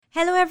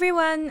Hello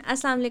everyone,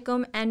 अस्सलाम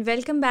वालेकुम and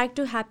welcome back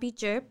to happy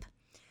chirp.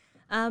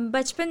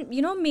 बचपन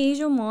मेरी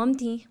जो मॉम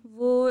थी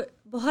वो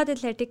बहुत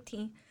एथलेटिक थी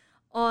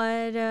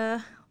और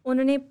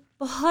उन्होंने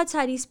बहुत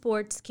सारी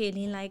स्पोर्ट्स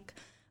खेली like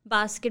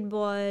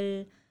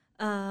basketball,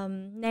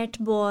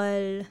 net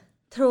ball,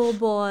 throw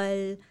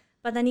ball,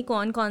 पता नहीं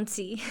कौन कौन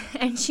सी.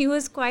 And she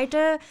was quite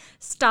a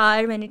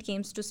star when it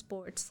Kemps to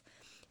sports.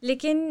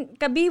 लेकिन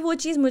कभी वो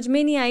चीज़ मुझ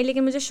में नहीं आई,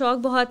 लेकिन मुझे शौक़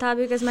बहुत था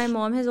because my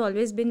mom has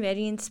always been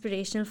very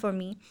inspirational for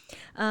me.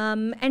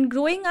 And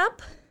growing up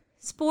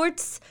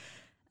sports,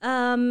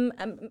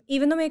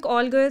 even though मैं एक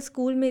ऑल गर्ल्स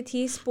स्कूल में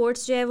थी,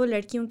 स्पोर्ट्स जो है वो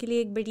लड़कियों के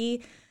लिए एक बड़ी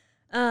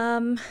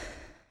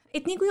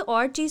इतनी कोई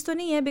और चीज़ तो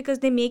नहीं है because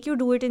they make you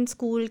do it in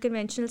school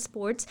conventional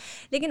sports,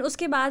 लेकिन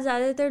उसके बाद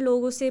ज़्यादातर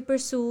लोग उसे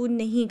परसू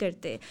नहीं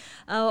करते.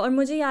 और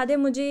मुझे याद है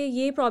मुझे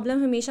ये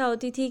प्रॉब्लम हमेशा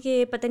होती थी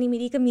कि पता नहीं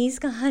मेरी कमीज़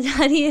कहाँ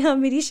जा रही है और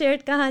मेरी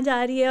शर्ट कहाँ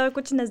जा रही है और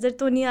कुछ नज़र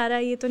तो नहीं आ रहा,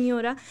 ये तो नहीं हो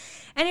रहा.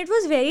 And it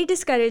was very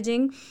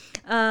discouraging.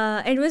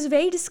 It was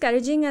very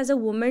discouraging as a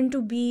woman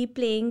to be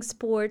playing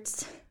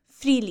sports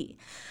freely.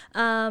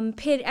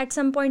 फिर एट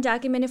सम पॉइंट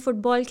जाके मैंने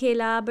फ़ुटबॉल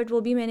खेला, बट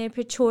वो भी मैंने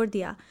फिर छोड़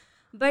दिया.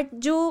 बट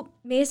जो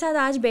मेरे साथ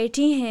आज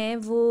बैठी हैं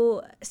वो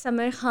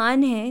समर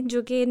ख़ान हैं,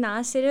 जो कि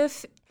ना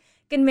सिर्फ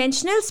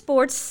कन्वेंशनल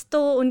स्पोर्ट्स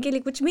तो उनके लिए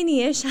कुछ भी नहीं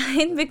है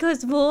शायद,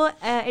 बिकॉज़ वो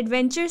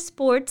एडवेंचर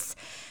स्पोर्ट्स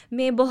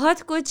में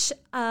बहुत कुछ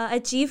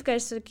अचीव कर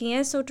चुकी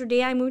हैं. So today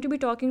I am going to be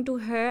talking to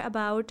her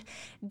about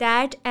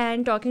that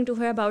and talking to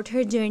her about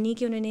her journey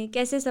कि उन्होंने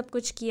कैसे सब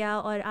कुछ किया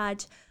और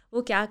आज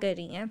वो क्या कर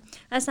रही हैं.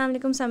 अस्सलाम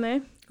वालेकुम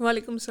समर.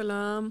 वालेकुम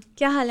सलाम.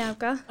 क्या हाल है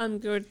आपका? I am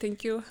good,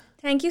 thank you.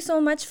 Thank you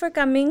so much for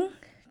coming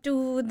to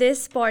this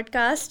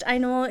podcast. I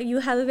know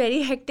you have a very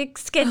hectic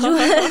schedule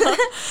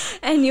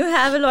and you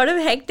have a lot of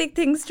hectic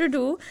things to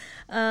do,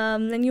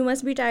 and you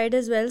must be tired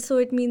as well, so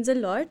it means a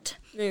lot.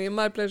 Yeah,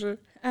 my pleasure.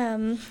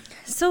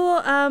 So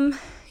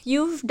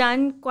you've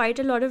done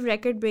quite a lot of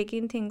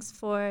record-breaking things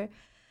for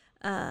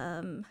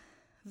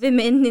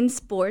women in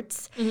sports.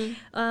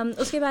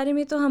 उसके बारे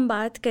में तो हम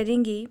बात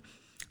करेंगे,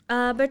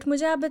 but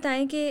मुझे आप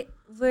बताएं कि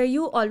were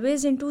you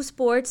always into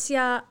sports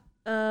या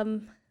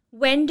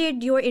when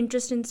did your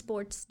interest in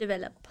sports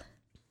develop?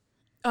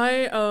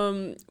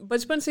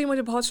 बचपन से ही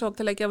मुझे बहुत शौक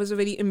था. Like I was a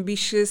very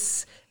ambitious,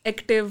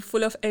 active,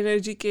 full of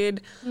energy kid.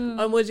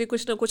 और मुझे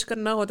कुछ ना कुछ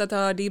करना होता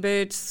था,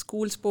 debates,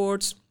 school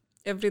sports,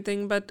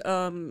 everything. But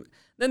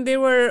then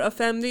there were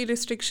family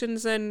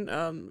restrictions and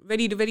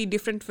very very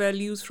different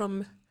values from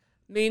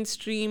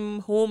mainstream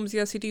homes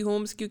या city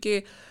homes,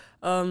 क्योंकि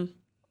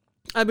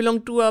I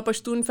belong to a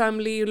Pashtun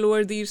family,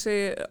 lower Dir से.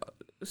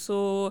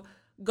 so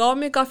गाँव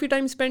में काफ़ी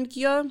टाइम स्पेंड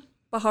किया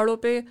पहाड़ों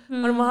पे,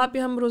 और वहाँ पे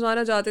हम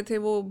रोज़ाना जाते थे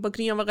वो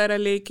बकरियाँ वगैरह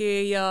लेके,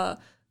 या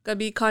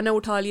कभी खाना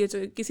उठा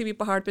लिए किसी भी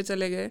पहाड़ पे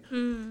चले गए.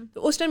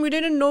 तो उस टाइम वी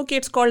डिडंट नो कि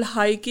इट्स कॉल्ड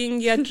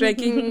हाइकिंग या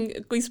ट्रैकिंग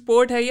कोई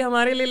स्पोर्ट है. ये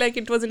हमारे लिए like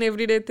it was an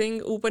everyday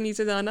thing, ऊपर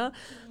नीचे जाना.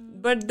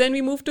 But then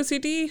we move to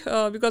city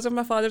because of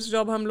my father's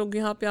job. हम लोग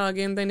यहाँ पे आ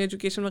गए, एंड देन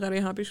एजुकेशन वगैरह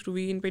यहाँ पे शुरू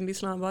हुई इन पिंडी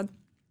इस्लामाबाद.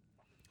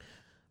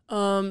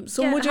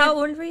 सो मुझे How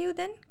old were you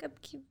then? कब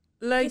की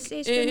like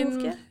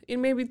in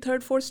may be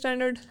 3rd 4th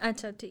standard.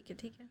 अच्छा, ठीक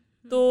है.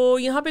 तो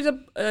यहाँ पे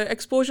जब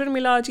एक्सपोजर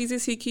मिला, चीज़ें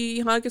सीखी,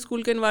 यहाँ के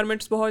स्कूल के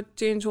इन्वायरमेंट्स बहुत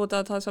चेंज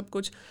होता था सब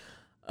कुछ.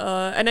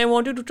 And I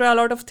wanted to try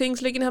lot of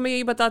things, लेकिन हमें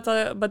यही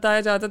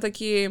बताया जाता था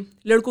कि ये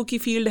लड़कों की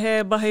फील्ड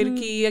है, बाहर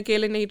की,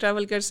 अकेले नहीं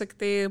ट्रैवल कर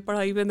सकते,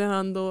 पढ़ाई पे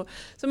ध्यान दो.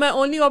 सो my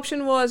only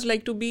option was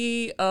like to be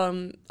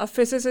a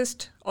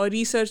physicist और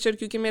रिसर्चर,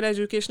 क्योंकि मेरा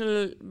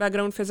एजुकेशनल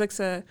बैकग्राउंड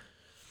फिजिक्स है.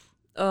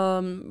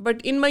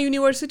 But in my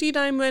university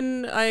time when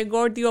I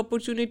got the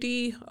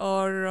opportunity,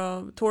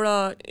 और थोड़ा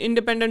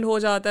independent हो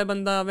जाता है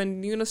बंदा when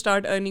you know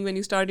start earning,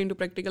 when you start into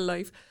practical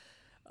life.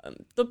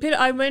 तो फिर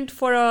I went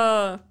for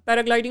a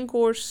paragliding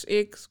course.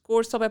 एक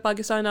course था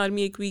पाकिस्तान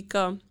आर्मी, एक वीक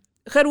का.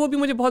 खैर वो भी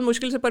मुझे बहुत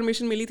मुश्किल से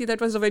परमिशन मिली थी.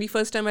 That was the very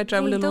first time I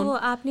traveled alone. तो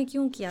वो आपने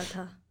क्यों किया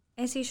था?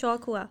 ऐसे ही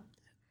शौक हुआ?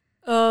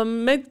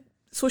 मैं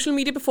सोशल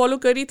मीडिया पे फॉलो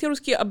कर रही थी और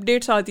उसकी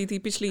अपडेट्स आती थी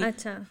पिछली.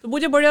 अच्छा. तो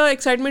मुझे बड़ा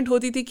एक्साइटमेंट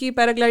होती थी कि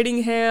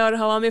पैराग्लाइडिंग है और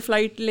हवा में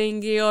फ़्लाइट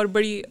लेंगे, और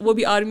बड़ी वो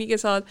भी आर्मी के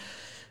साथ.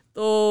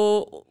 तो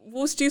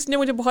वो उस चीज़ ने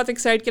मुझे बहुत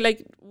एक्साइट किया.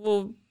 लाइक वो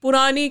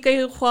पुरानी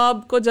कहीं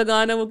ख्वाब को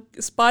जगाना, वो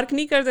स्पार्क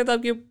नहीं करते था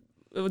आपके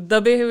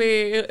दबे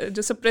हुए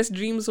जो सप्रेस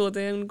ड्रीम्स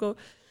होते हैं उनको.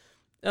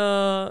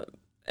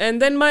 And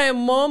then my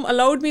mom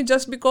allowed me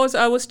just because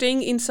I was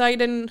staying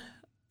inside an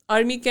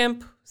army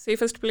camp,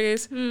 safest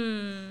place.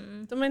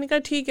 तो मैंने कहा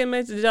ठीक है,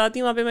 मैं जाती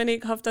हूँ वहाँ पे. मैंने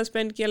एक हफ्ता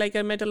स्पेंड किया. Like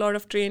I met a lot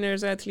of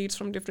trainers, athletes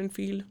from different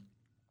field,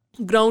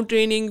 ground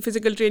training,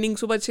 physical training,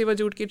 सुबह 6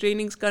 बजे उठ के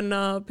ट्रेनिंग्स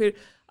करना. फिर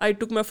I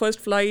took my first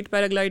flight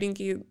paragliding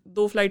की,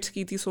 2 फ्लाइट्स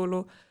की थी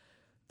सोलो.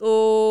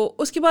 तो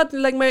उसके बाद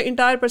like my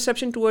entire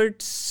perception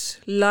towards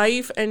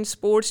life and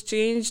sports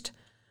changed.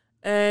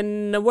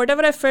 And what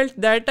ever I felt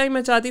that time,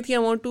 मैं चाहती थी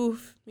I want to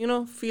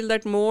feel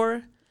that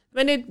more.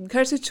 मैंने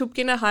घर से छुप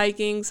के ना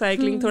हाइकिंग,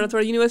 साइकिलिंग थोड़ा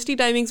थोड़ा यूनिवर्सिटी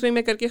टाइमिंग्स में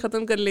मैं करके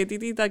ख़त्म कर लेती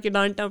थी ताकि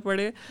डांट ना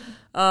पड़े.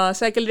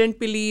 साइकिल रेंट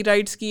पे ली,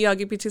 राइड्स की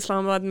आगे पीछे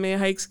इस्लामाबाद में,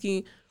 हाइक्स की.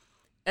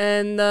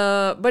 And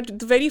but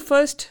the very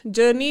first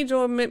journey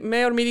जो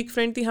मैं और मेरी एक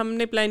फ्रेंड थी,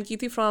 हमने प्लान की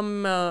थी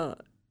फ्रॉम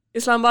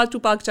اسلام آباد ٹو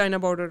پاک چائنا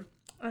بارڈر.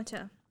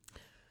 اچھا.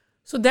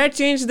 So that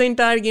changed the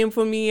entire game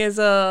for me as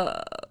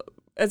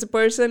a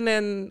person,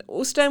 and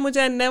us time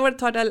I never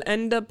thought I'll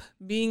end up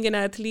being an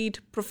athlete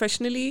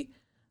professionally.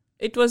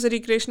 It was a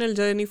recreational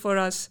journey for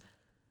us.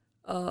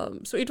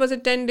 So it was a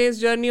 10 days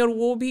journey, اور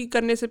وہ بھی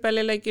کرنے سے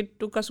پہلے like it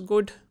took us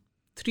good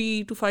 3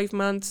 to 5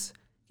 months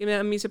کہ میں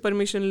امی سے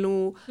پرمیشن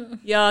لوں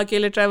یا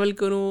اکیلے ٹریول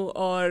کروں,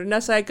 اور نہ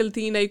سائیکل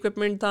تھی, نہ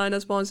اکوپمنٹ تھا, نہ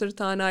اسپانسر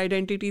تھا, نہ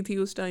آئیڈینٹی تھی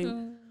اس ٹائم.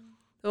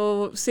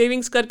 تو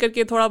سیونگس کر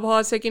کے تھوڑا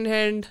بہت second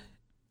hand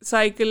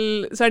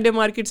cycle, Sunday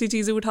market سی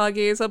چیزیں اٹھا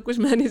کے سب کچھ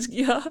مینیج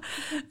کیا.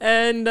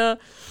 اینڈ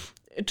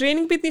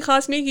ٹریننگ بھی اتنی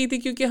خاص نہیں کی تھی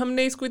کیونکہ ہم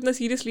نے اس کو اتنا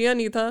سیریس لیا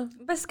نہیں تھا,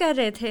 بس کر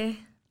رہے تھے.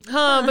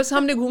 ہاں بس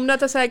ہم نے گھومنا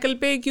تھا سائیکل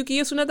پہ, کیونکہ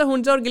یہ سنا تھا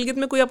ہنزا اور گلگت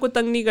میں کوئی آپ کو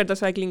تنگ نہیں کرتا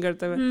سائیکلنگ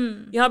کرتے ہوئے.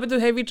 یہاں پہ تو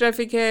ہیوی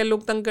ٹریفک ہے, لوگ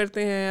تنگ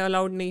کرتے ہیں,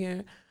 الاؤڈ نہیں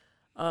ہے.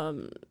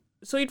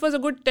 So it was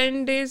a good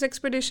 10 days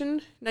expedition,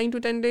 9 to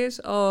 10 days.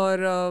 اور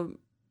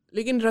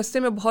لیکن رستے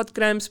میں بہت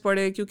کریمپس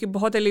پڑے کیونکہ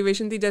بہت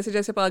ایلیویشن تھی, جیسے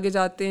جیسے آگے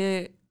جاتے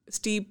ہیں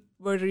اسٹیپ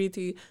بڑھ رہی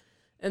تھی.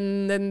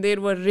 And then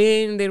there were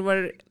rain, there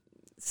were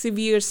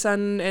severe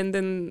sun, and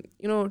then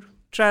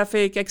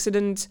traffic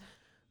accidents.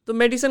 تو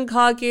میڈیسن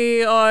کھا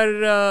کے اور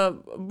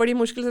بڑی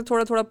مشکل سے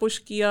تھوڑا تھوڑا پش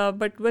کیا.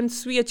 But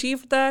once we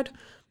achieved that,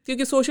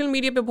 کیونکہ سوشل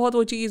میڈیا پہ بہت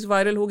وہ چیز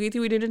وائرل ہو گئی تھی,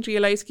 وی ڈیڈنٹ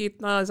ریئلائز کہ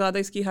اتنا زیادہ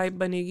اس کی ہائپ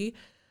بنے گی.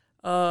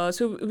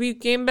 سو وی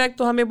کیم بیک,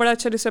 تو ہمیں بڑا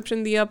اچھا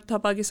ریسیپشن دیا تھا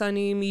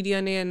پاکستانی میڈیا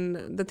نے, and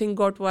the thing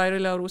got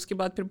viral. اور اس کے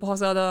بعد پھر بہت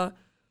زیادہ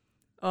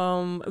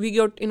we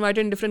got invited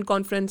in different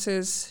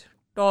conferences,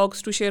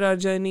 talks to share our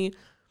journey.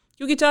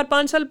 کیونکہ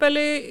 4-5 سال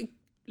پہلے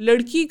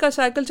لڑکی کا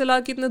سائیکل چلا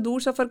کے اتنا دور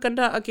سفر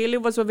کرنا اکیلے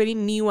was a very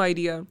new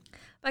idea.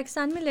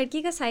 Pakistan میں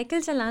لڑکی کا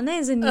سائیکل چلانا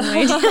از اے نیو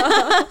آئیڈیا,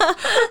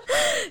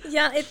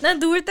 یا اتنا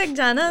دور تک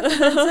جانا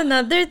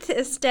another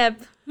step.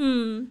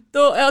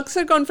 تو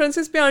اکثر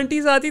کانفرنسز پہ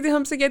آنٹیز آتی تھی,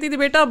 ہم سے کہتی تھی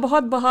بیٹا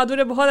بہت بہادر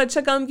ہے, بہت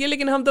اچھا کام کیا,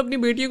 لیکن ہم تو اپنی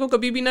بیٹیوں کو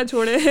کبھی بھی نہ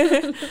چھوڑیں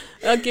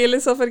اکیلے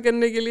سفر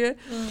کرنے کے لیے.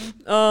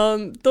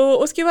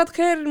 تو اس کے بعد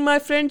خیر my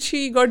friend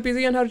she got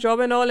busy on her job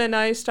and all, and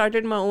I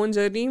started my own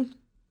journey.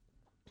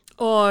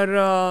 اور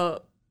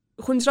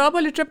خنجراب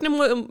والی ٹرپ نے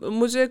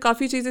مجھے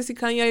کافی چیزیں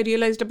سکھائیں. I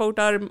realized about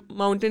our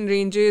mountain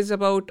ranges,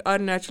 about our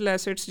natural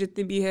assets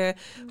جتنی بھی ہے,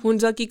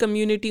 ہنزا کی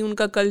کمیونٹی, ان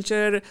کا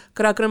کلچر,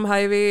 کراکرم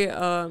ہائی وے,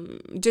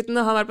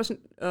 جتنا ہمارے پاس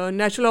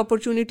نیچرل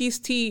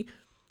اپرچونیٹیز تھی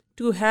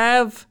to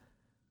have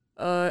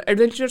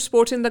adventure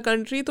sports in the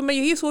country. تو میں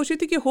یہی سوچ رہی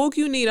تھی کہ ہو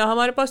کیوں نہیں رہا,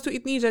 ہمارے پاس تو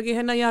اتنی جگہ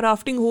ہے, نہ یہاں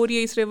رافٹنگ ہو رہی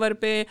ہے اس ریور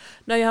پہ,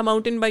 نہ یہاں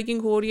ماؤنٹین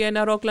بائکنگ ہو رہی ہے,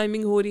 نہ راک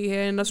کلائمبنگ ہو رہی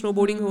ہے, نہ اسنو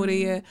بورڈنگ ہو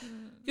رہی ہے.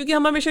 کیونکہ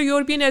ہم ہمیشہ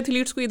یورپین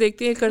ایتھلیٹس کو ہی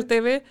دیکھتے ہیں کرتے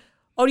ہوئے,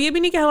 اور یہ بھی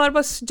نہیں کہ ہمارے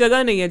پاس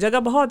جگہ نہیں ہے, جگہ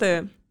بہت ہے.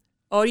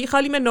 اور یہ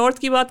خالی میں نارتھ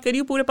کی بات کری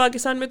ہوں, پورے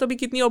پاکستان میں تو ابھی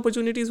کتنی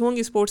اپرچونیٹیز ہوں گی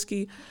اسپورٹس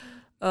کی.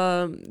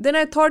 دین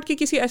آئی تھاٹ کہ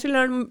کسی ایسے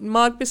لینڈ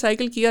مارک پہ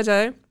سائیکل کیا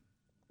جائے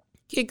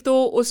کہ ایک تو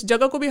اس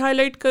جگہ کو بھی ہائی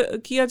لائٹ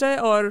کیا جائے,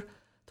 اور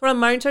تھوڑا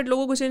مائنڈ سیٹ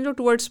لوگوں کو چینج ہو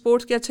ٹورڈ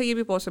اسپورٹس کہ اچھا یہ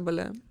بھی پاسبل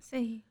ہے.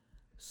 صحیح.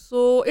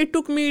 So it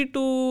took me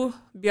to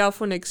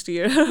Biafo next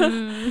year.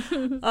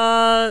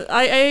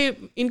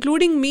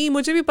 Including me,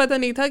 مجھے بھی پتہ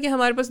نہیں تھا کہ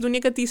ہمارے پاس دنیا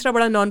کا تیسرا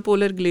بڑا نان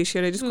پولر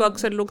گلیشیئر ہے, جس کو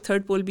اکثر لوگ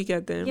تھرڈ پول بھی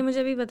کہتے ہیں. یہ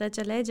مجھے بھی پتہ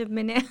چلا ہے جب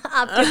میں نے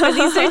آپ کے اوپر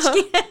ریسرچ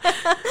کی.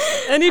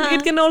 And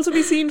it can also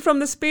be seen from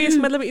the space.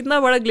 مطلب اتنا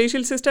بڑا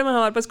گلیشیئر سسٹم ہے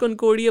ہمارے پاس,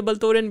 کنکورڈیا,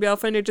 بلتور and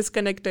بیافو, and it is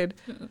connected.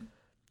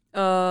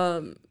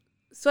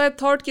 So I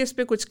thought کہ اس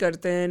پہ کچھ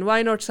کرتے ہیں,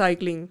 why not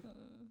cycling.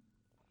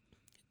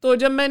 تو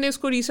جب میں نے اس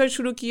کو ریسرچ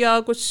شروع کیا,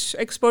 کچھ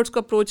ایکسپرٹس کو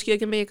اپروچ کیا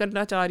کہ میں یہ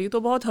کرنا چاہ رہی ہوں, تو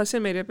بہت ہنسے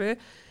میرے پہ,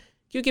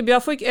 کیونکہ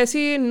بیافو ایک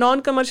ایسی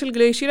نان کمرشل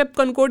گلیشیئر ہے.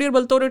 کنکورڈیا اور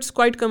بلتور it's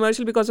quite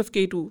commercial because of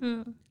K2,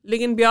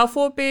 لیکن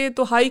بیافو پہ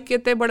تو ہائیک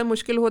کہتے بڑا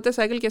مشکل ہوتا ہے,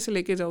 سائیکل کیسے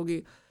لے کے جاؤ گی.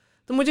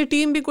 تو مجھے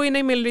ٹیم بھی کوئی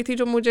نہیں مل رہی تھی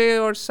جو مجھے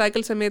اور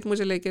سائیکل سمیت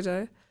مجھے لے کے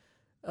جائے.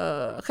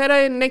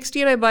 خیر next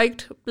year I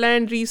بائکڈ,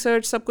 plan,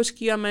 research سب کچھ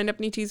کیا, میں نے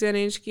اپنی چیزیں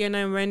ارینج کی, and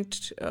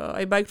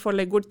I بائکڈ for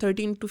like good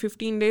 13 to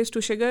 15 days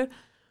to sugar.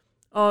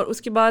 اور اس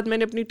کے بعد میں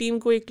نے اپنی ٹیم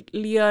کو ایک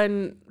لیا,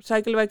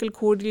 سائیکل وائیکل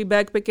کھود لی,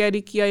 بیگ پہ کیری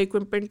کیا,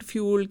 اکوپمنٹ,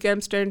 فیول, کیمپ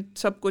اسٹینڈ,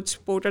 سب کچھ,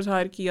 پورٹرز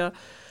ہائر کیا.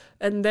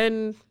 اینڈ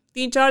دین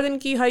 3-4 دن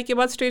کی ہائی کے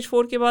بعد, اسٹیج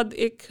 4 کے بعد,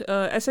 ایک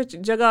ایسا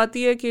جگہ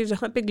آتی ہے کہ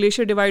جہاں پہ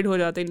گلیشیئر ڈیوائڈ ہو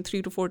جاتے ہیں ان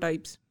 3 to 4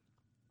 types.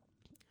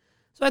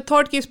 So I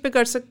thought کہ اس پہ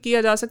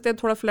کیا جا سکتا ہے,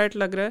 تھوڑا فلیٹ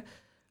لگ رہا ہے.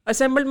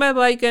 Assembled my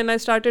bike and I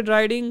started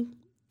riding.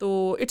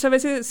 تو اٹس اے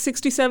ویسے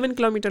 67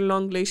 kilometer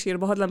لانگ گلیشیئر,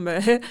 بہت لمبا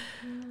ہے.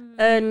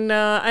 And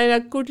I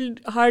could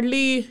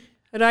hardly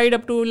ride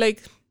up to like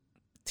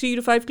 3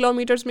 to 5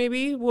 kilometers میں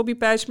بھی, وہ بھی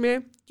پیچ میں,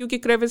 کیونکہ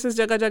کریوسز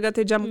جگہ جگہ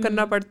تھے, جمپ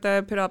کرنا پڑتا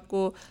ہے, پھر آپ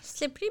کو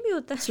سلپری بھی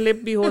ہوتا ہے,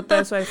 سلپ بھی ہوتا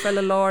ہے. سو آئی فیل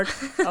اے لاٹ.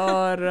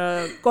 اور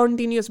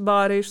کنٹینیوس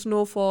بارش,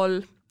 اسنو فال,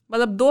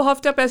 مطلب 2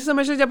 ہفتے آپ ایسے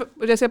سمجھ لیں جب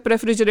جیسے آپ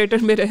ریفریجریٹر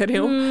میں رہ رہے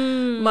ہوں,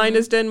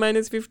 -10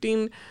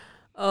 -15.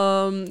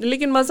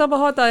 لیکن مزہ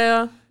بہت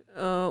آیا.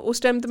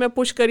 اس ٹائم تو میں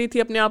پش کری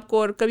تھی اپنے آپ کو,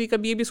 اور کبھی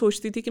کبھی یہ بھی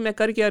سوچتی تھی کہ میں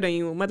کر کیا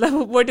رہی ہوں, مطلب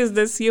واٹ از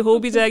دس, یہ ہو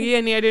بھی جائے گی,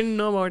 and I didn't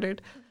know about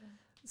it.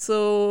 So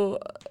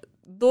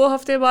 2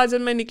 ہفتے بعد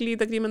جب میں نکلی,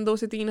 تقریباً 2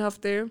 سے 3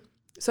 ہفتے,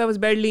 so I was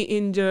badly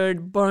injured,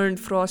 burned,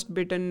 frost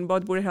bitten,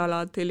 بہت برے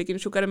حالات تھے, لیکن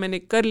شکر ہے میں نے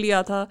کر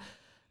لیا تھا.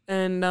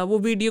 اینڈ وہ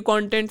ویڈیو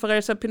کانٹینٹ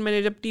وغیرہ سب پھر میں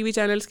نے جب ٹی وی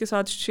چینلس کے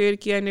ساتھ شیئر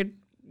کیا اینڈ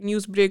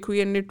نیوز بریک ہوئی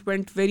and it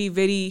went very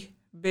very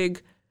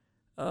big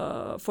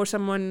for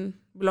someone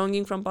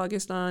belonging from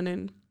Pakistan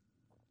and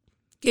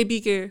K P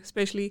K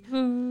especially.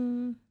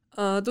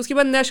 تو اس کے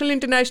بعد نیشنل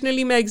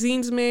انٹرنیشنلی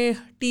میگزینس میں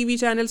ٹی وی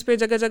چینلس پہ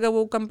جگہ جگہ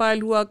وہ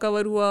کمپائل ہوا,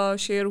 کور ہوا,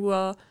 شیئر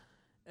ہوا.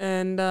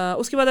 اینڈ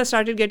اس کے بعد I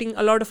started getting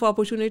a lot of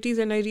opportunities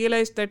and I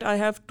realize that I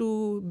have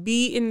to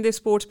be in this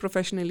sports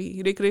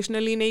professionally.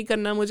 Recreationally نہیں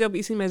کرنا, مجھے اب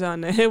اسی میں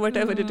جانا ہے what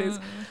ever it is.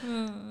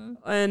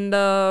 And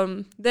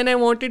then I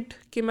wanted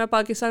کہ میں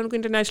پاکستان کو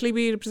انٹرنیشنلی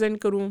بھی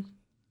ریپرزینٹ کروں.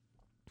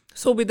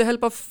 So with the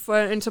help of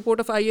and support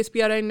of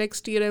ISPRI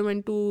next year I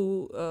went to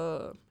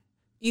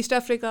east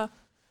Africa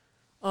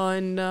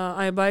and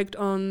I biked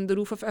on the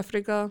roof of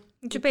Africa.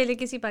 جو پہلے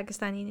کسی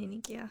پاکستانی نے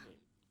نہیں کیا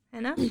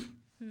ہے نا.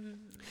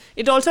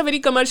 It also very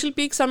commercial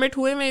peak summit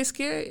ہوئے میں اس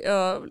کے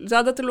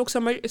زیادہ تر لوگ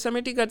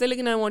سمٹ ہی کرتے,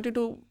 لیکن I wanted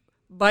to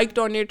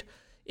biked on it.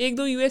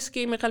 1-2 US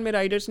کے میرے خیال میں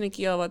رائڈرس نے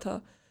کیا ہوا تھا,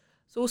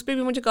 سو اس پہ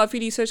بھی مجھے کافی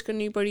ریسرچ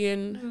کرنی پڑی.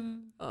 And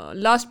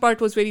last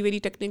part was very very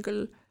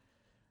technical,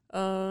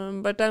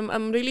 but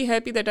I'm really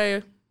happy that I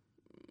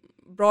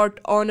brought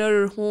honor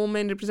home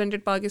and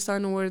represented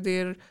Pakistan over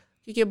there.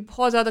 کیونکہ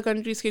بہت زیادہ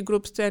کنٹریز کے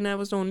گروپس تھے, and I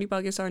was the only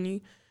Pakistani,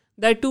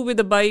 that too with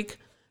a bike.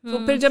 تو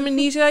پھر جب میں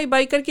نیچے آئی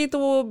بائک کر کے تو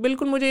وہ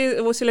بالکل مجھے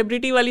وہ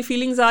سیلیبریٹی والی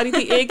فیلنگز آ رہی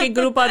تھی. ایک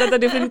گروپ آتا تھا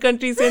ڈفرینٹ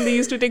کنٹریز سے, and they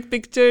used to take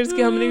pictures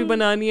کہ ہم نے بھی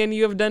بنانی ہے, and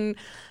you have done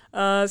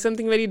some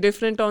thing very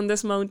different on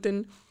this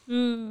mountain.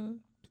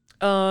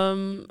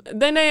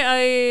 Then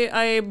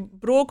I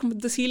broke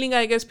the ceiling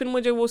I guess. پھر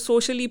مجھے وہ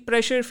سوشلی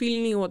پریشر فیل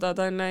نہیں ہوتا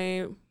تھا, and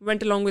I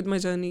went along with my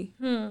journey.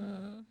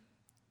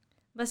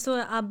 بس تو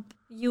اب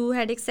you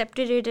had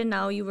accepted it and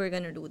now you were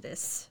going to do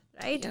this,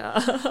 right? Yeah.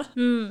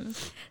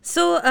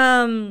 So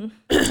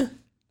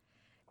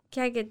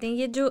کیا کہتے ہیں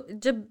یہ جو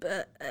جب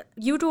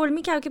you told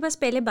me کہ آپ کے پاس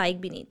پہلے بائک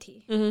بھی نہیں تھی,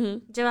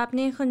 جب آپ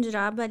نے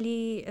خنجراب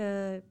والی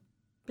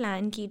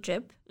پلان کی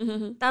ٹرپ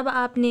تب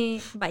آپ نے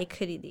بائک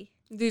خریدی.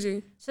 جی جی.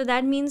 So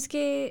that means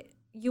کہ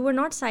you were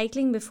not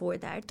cycling before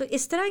that. تو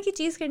اس طرح کی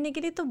چیز کرنے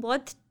کے لیے تو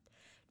بہت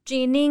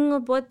ٹریننگ اور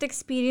بہت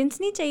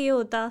ایکسپیرئنس نہیں چاہیے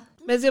ہوتا.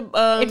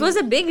 It was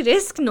a big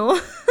risk, no?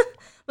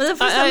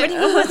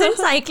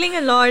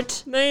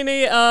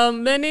 نہیں,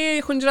 میں نے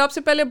خنجراب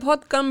سے پہلے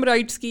بہت کم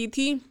رائڈس کی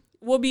تھی,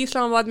 وہ بھی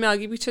اسلام آباد میں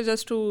آگے پیچھے,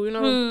 just to you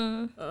know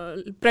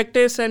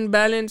practice and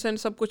balance and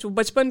سب کچھ.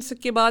 بچپن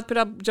کے بعد پھر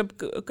آپ جب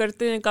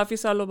کرتے ہیں کافی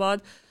سالوں بعد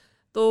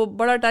تو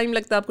بڑا ٹائم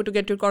لگتا ہے آپ کو to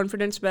get your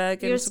confidence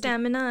back, your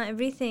stamina,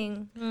 everything.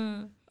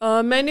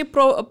 میں نے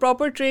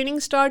پراپر ٹریننگ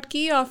اسٹارٹ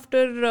کی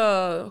آفٹر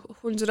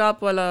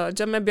خنجراب والا.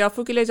 جب میں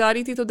بیافو کے لیے جا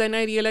رہی تھی تو دین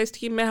آئی ریئلائز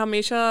کہ میں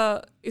ہمیشہ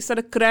اس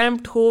طرح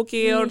کریمپڈ ہو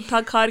کے اور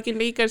تھک ہار کے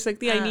نہیں کر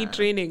سکتی, آئی نیڈ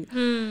ٹریننگ.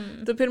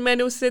 تو پھر میں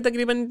نے اس سے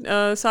تقریباً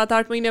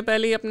 7-8 مہینے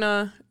پہلے ہی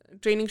اپنا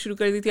ٹریننگ شروع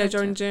کر دی تھی. آئی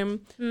جوائن جم.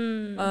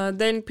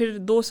 دین پھر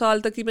 2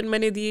 سال تقریباً میں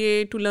نے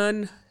دیے to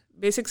learn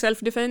basic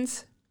self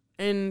defence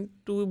and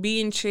to be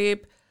in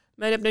shape.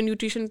 میں نے اپنا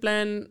نیوٹریشن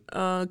پلان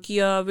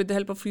کیا with the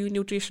help of you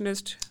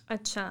nutritionist,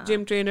 اچھا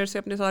جم ٹرینر سے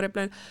اپنے سارے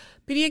پلان.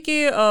 پھر یہ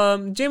کہ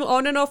جم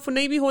آن اینڈ آف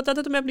نہیں بھی ہوتا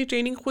تھا تو میں اپنی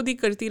ٹریننگ خود ہی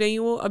کرتی رہی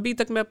ہوں. ابھی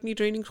تک میں اپنی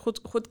ٹریننگ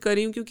خود کر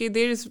رہی ہوں, کیونکہ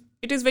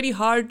it is very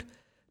hard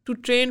to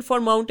train for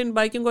mountain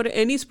biking اور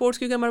اینی اسپورٹس,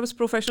 کیونکہ ہمارے پاس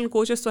پروفیشنل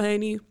کوچز تو ہے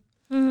نہیں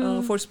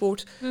فار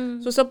اسپورٹس.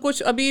 سو سب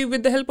کچھ ابھی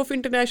with the help of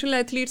international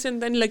athletes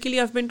and then luckily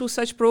I have been to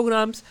such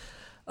programs.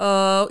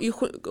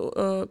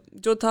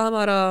 جو تھا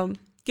ہمارا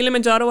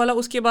کلیمنجارو والا,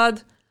 اس کے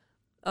بعد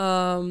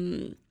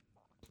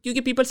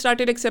کیونکہ people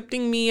started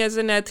accepting me as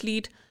an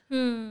athlete.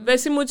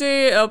 ویسے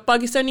مجھے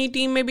پاکستانی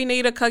ٹیم میں بھی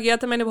نہیں رکھا گیا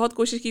تھا, میں نے بہت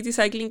کوشش کی تھی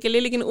سائیکلنگ کے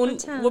لیے, لیکن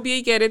وہ بھی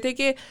یہی کہہ رہے تھے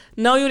کہ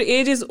now your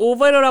age is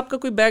over اور آپ کا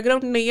کوئی بیک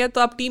گراؤنڈ نہیں ہے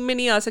تو آپ ٹیم میں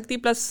نہیں آ سکتی.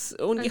 پلس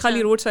ان کی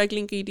خالی روڈ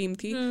سائیکلنگ کی ٹیم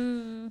تھی.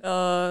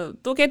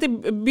 تو کہتے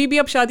بی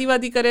اب شادی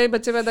وادی کرے,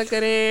 بچے پیدا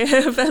کریں,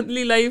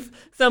 فیملی لائف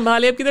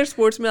سنبھالے, اب کدھر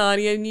اسپورٹس میں آ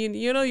رہی ہے,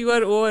 you know you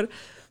are over.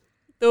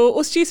 تو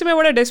اس چیز سے میں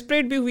بڑا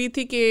ڈیسپریٹ بھی ہوئی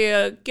تھی کہ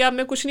کیا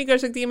میں کچھ نہیں کر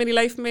سکتی میری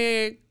لائف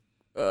میں.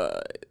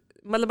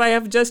 مطلب I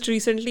have just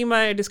recently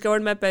my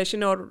discovered my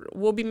passion, اور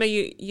وہ بھی میں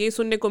یہ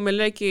سننے کو مل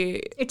رہا ہے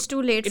کہ it's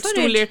too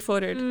late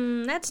for it.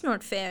 That's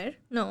not fair,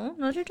 no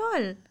not at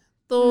all.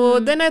 تو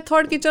دین آئی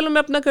تھاٹ کہ چلو میں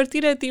اپنا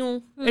کرتی رہتی ہوں,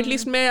 ایٹ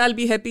لیسٹ میں آئی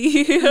بی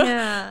ہیپی,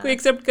 کوئی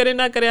ایکسیپٹ کرے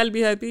نہ کرے آئی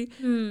بی ہیپی.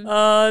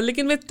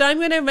 لیکن with time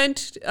when I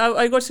went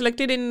I got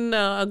selected in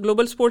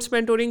global sports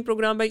mentoring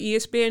program by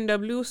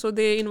ESPNW, so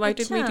they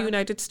invited me to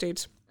United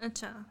States.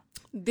 اچھا.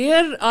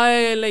 There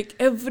I like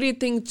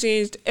everything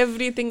changed,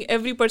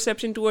 every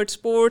perception towards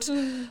sports.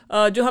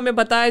 جو ہمیں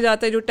بتایا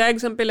جاتا ہے, جو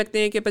tags ہم پہ لگتے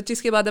ہیں کہ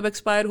 25 کے بعد اب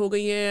ایکسپائر ہو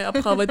گئی ہیں, اب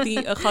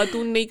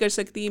خاتون نہیں کر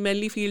سکتی,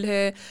 مینلی فیلڈ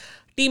ہے,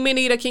 ٹیم میں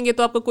نہیں رکھیں گے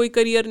تو آپ کا کوئی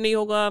کریئر نہیں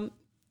ہوگا.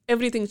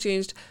 everything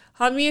changed.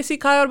 ہمیں یہ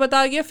سکھایا اور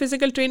بتایا گیا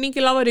فزیکل ٹریننگ کے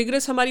علاوہ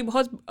ریگرس ہماری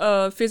بہت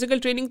فزیکل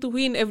ٹریننگ تو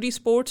ہوئی in every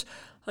sports.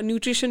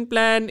 Nutrition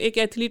plan, ایک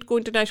ایتھلیٹ کو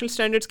انٹرنیشنل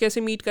اسٹینڈرڈس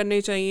کیسے میٹ کرنے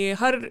چاہیے,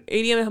 ہر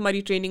ایریا میں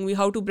ہماری ٹریننگ ہوئی.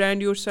 How to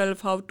brand your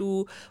self, how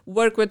to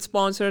work with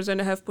sponsors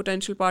and have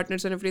potential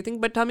partners and every thing.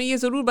 But ہمیں یہ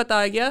ضرور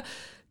بتایا گیا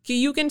کہ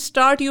you can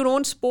start your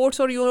own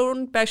sports اور your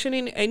own passion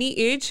in any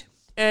age,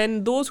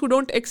 and those who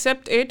don't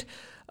accept it,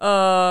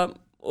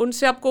 ان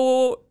سے آپ کو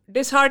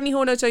ڈسہارٹ نہیں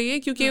ہونا چاہیے,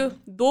 کیونکہ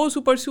those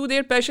who perceive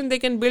their passion they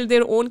can build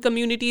their own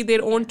community, their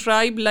own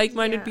tribe, like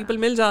minded people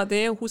مل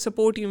جاتے ہیں who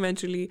support you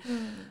eventually.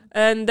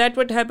 And that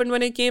what happened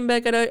when I came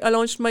back and I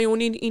launched my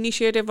own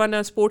initiative on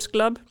a sports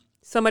club.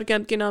 Summer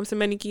camp کے نام سے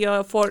میں نے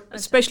کیا for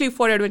especially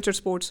for adventure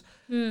sports.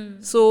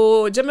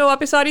 So جب میں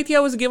واپس آ رہی تھی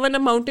I was given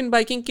a mountain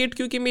biking kit,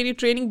 کیونکہ میری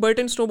ٹریننگ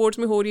برٹن اسنو بورڈس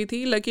میں ہو رہی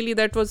تھی. Luckily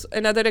that was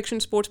under action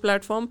sports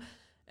platform.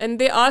 And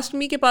they asked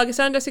me کہ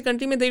پاکستان جیسی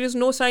کنٹری میں there is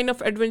no sign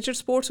of adventure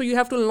sports, so you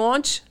have to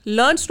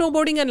learn snow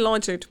boarding and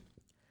launch it.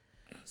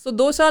 So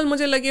 2 سال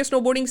مجھے لگے اسنو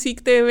boarding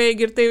سیکھتے ہوئے,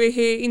 گرتے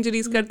ہوئے,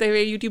 انجریز کرتے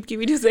ہوئے, یوٹیوب کی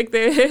ویڈیوز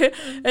دیکھتے ہوئے.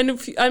 And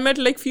I met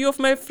like few of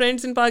my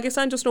friends in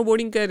Pakistan جو اسنو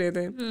بورڈنگ کر رہے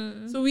تھے.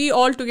 So we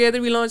all together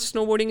we launch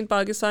snowboarding in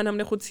Pakistan. ہم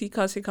نے خود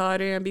سکھا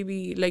رہے ہیں ابھی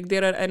بھی, like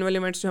there are annual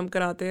events جو ہم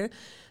کراتے ہیں.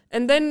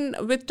 And then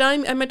with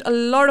time I met a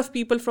lot of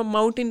people from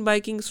mountain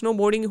biking,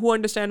 snowboarding who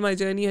understand my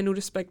journey and who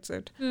respects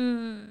it.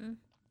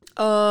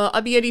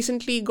 Abhi I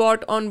recently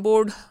got on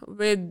board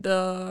with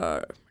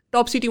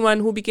Top City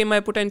One, who became my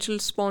potential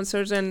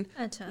sponsors,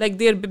 and like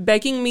they're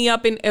backing me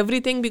up in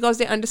everything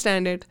because they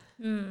understand it.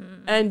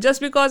 And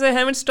just because I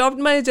haven't stopped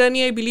my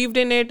journey, I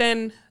believed in it,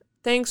 and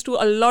thanks to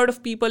a lot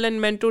of people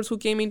and mentors who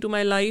came into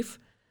my life,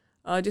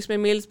 jisme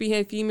males bhi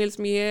hain, females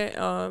bhi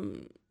hain,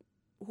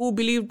 who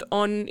believed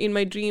in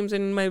my dreams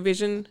and in my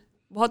vision.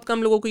 بہت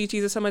کم لوگوں کو یہ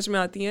چیزیں سمجھ میں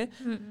آتی ہیں.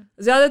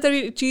 زیادہ تر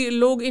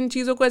لوگ ان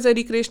چیزوں کو ایز اے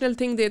ریکریشنل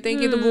تھنگ دیتے ہیں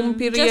کہ تو گھوم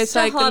پھر رہی ہے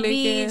سائیکل لے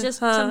کے.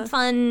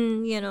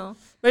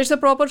 But it's a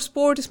proper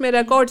sport. اس میں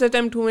ریکارڈز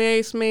اٹیمپٹ ہوئے ہیں,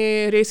 اس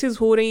میں ریسز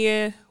ہو رہی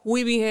ہیں,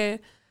 ہوئی بھی ہیں.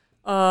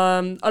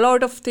 a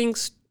lot of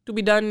things to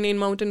be done in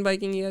mountain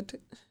biking yet.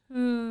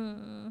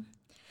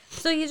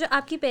 سو یہ جو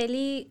آپ کی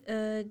پہلی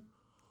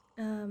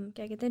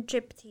کیا کہتے ہیں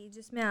ٹرپ تھی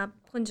جس میں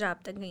آپ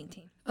پنجاب تک گئی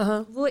تھیں,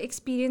 وہ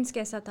ایکسپیرئنس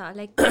کیسا تھا؟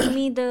 Like tell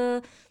me the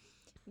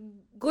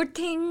good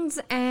things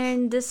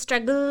and the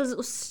struggles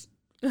اس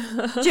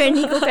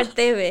جرنی کو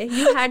کرتے ہوئے.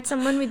 You had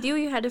someone with you,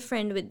 you had a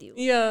friend with you,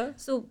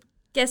 so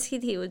کیسی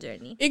تھی وہ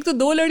جرنی؟ ایک تو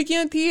 2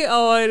 لڑکیاں تھیں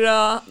اور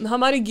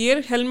ہمارے گیئر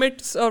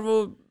ہیلمٹس اور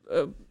وہ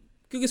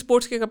کیونکہ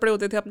اسپورٹس کے کپڑے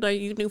ہوتے تھے, اپنا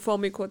ایوننگ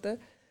فارم ایک ہوتا ہے,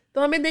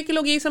 تو ہمیں دیکھ کے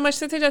لوگ یہی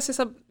سمجھتے تھے جیسے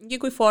سب یہ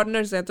کوئی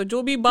فارنرز ہیں. تو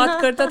جو بھی بات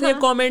کرتا تھے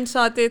کامنٹس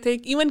آتے تھے,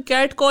 ایون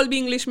کیٹ کال بھی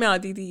انگلش میں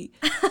آتی تھی,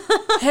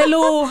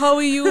 ہیلو ہاؤ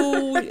آر یو,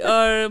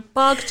 اور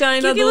پاک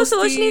چائنا. وہ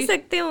سوچ نہیں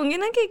سکتے ہوں گے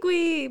نا کہ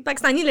کوئی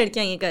پاکستانی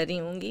لڑکیاں یہ کر رہی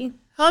ہوں گی.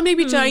 ہاں مے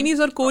بی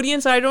چائنیز اور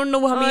کورینس, آئی ڈونٹ نو,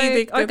 وہ ہمیں یہ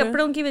دیکھتے تھے, اور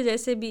کپڑوں کی وجہ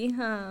سے بھی.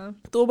 ہاں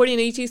تو بڑی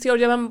نئی چیز تھی. اور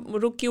جب ہم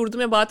رک کی اردو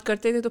میں بات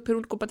کرتے تھے تو پھر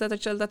ان کو پتہ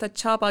چلتا تھا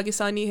اچھا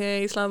پاکستانی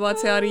ہے, اسلام آباد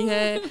سے آ رہی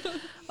ہے.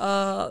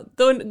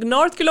 تو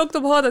نارتھ کے لوگ تو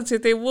بہت اچھے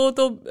تھے. وہ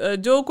تو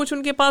جو کچھ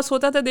ان کے پاس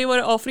ہوتا تھا they were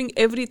offering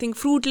everything.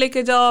 Fruit لے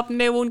کے جاؤ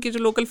اپنے, وہ ان کے جو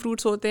لوکل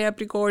فروٹس ہوتے ہیں,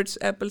 ایپریکاٹس,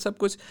 ایپل, سب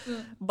کچھ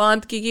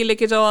باندھ کے یہ لے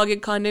کے جاؤ, آگے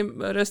کھانے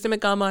راستے میں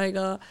کام آئے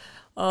گا.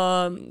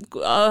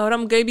 اور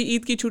ہم گئے بھی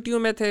عید کی چھٹیوں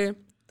میں تھے,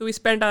 تو we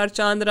spend our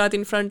Chand Raat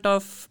in front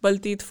of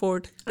Baltit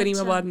fort کریم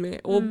آباد میں.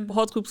 وہ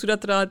بہت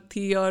خوبصورت رات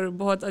تھی اور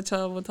بہت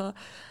اچھا وہ تھا.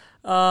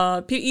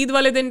 پھر عید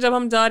والے دن جب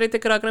ہم جا رہے تھے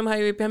کراکرم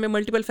ہائی وے پہ, ہمیں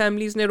ملٹیپل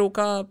فیملیز نے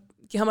روکا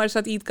کہ ہمارے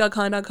ساتھ عید کا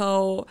کھانا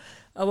کھاؤ.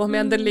 وہ ہمیں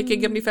اندر لے کے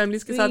گئے, اپنی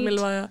فیملیز کے ساتھ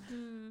ملوایا.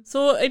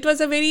 So it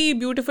was a very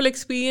beautiful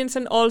experience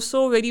and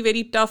also very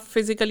very tough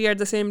physically at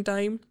the same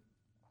time.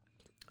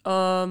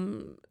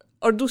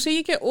 اور دوسری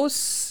یہ کہ اس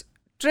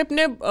ٹرپ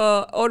نے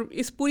اور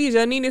اس پوری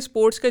جرنی نے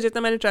اسپورٹس کا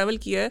جتنا میں نے ٹریول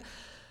کیا ہے,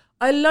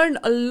 I learned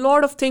a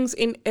lot of things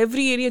in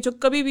every area, جو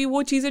کبھی بھی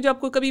وہ چیزیں جو آپ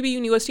کو کبھی بھی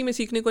یونیورسٹی میں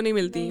سیکھنے کو نہیں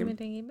ملتی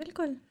ہیں.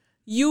 بالکل.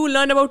 You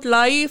learn about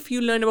life,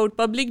 you learn about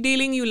public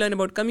dealing, you learn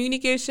about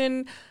communication,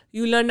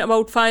 you learn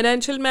about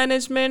financial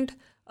management,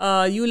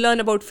 you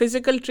learn about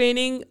physical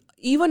training.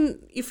 Even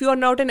if you are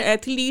not an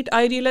athlete,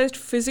 I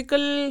realized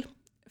physical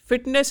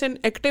fitness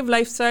and active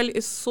lifestyle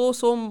is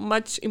so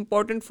much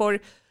important for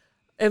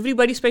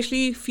everybody,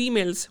 especially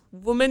females.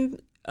 Women,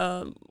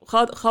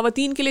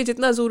 خواتین کے لیے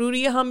جتنا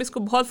ضروری ہے ہم اس کو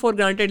بہت for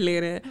granted لے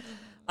رہے ہیں.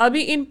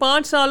 ابھی ان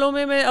 5 سالوں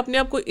میں اپنے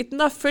آپ کو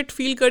اتنا فٹ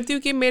فیل کرتی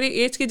ہوں کہ میرے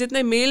ایج کے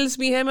جتنے میلز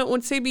بھی ہیں, میں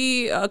ان سے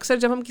بھی اکثر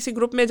جب ہم کسی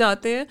گروپ میں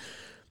جاتے ہیں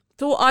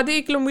تو آدھے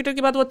 1 کلومیٹر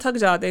کے بعد وہ تھک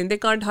جاتے ہیں. They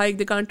can't hike,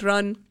 they can't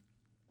run.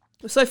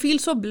 So I feel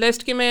so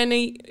blessed کہ میں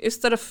نے اس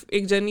طرف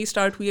ایک جرنی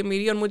اسٹارٹ ہوئی ہے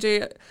میری, اور مجھے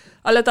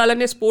اللہ تعالیٰ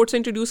نے اسپورٹس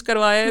انٹروڈیوس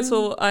کروایا ہے. So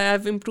I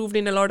have improved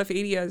in a lot of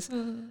areas.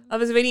 I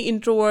was very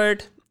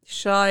introvert,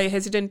 shy,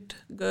 hesitant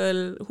girl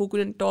who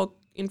couldn't talk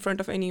in front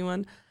of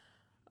anyone,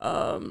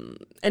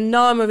 and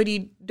now I'm a very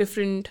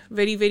different,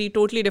 very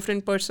totally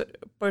different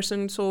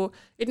person. So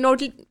it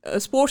not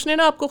sports نے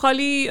نا آپ کو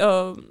خالی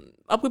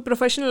آپ کو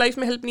professional life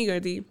میں help نہیں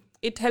کرتی.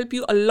 It help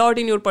you a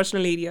lot in your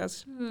personal areas,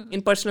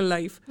 in personal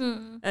life,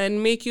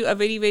 and make you a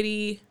very very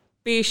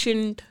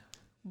patient,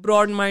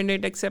 broad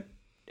minded,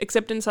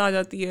 acceptance آ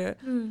جاتی ہے.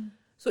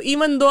 So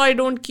even though I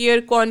don't care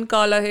کون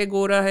کالا ہے,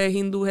 گورا ہے,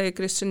 ہندو ہے,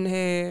 کرسچن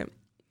ہے,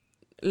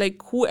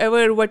 like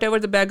whoever, whatever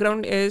the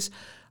background is,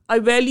 I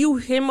value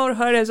him or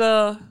her as a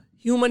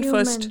human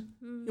first.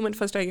 Human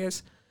first, I guess.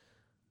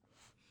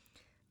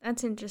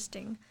 That's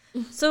interesting.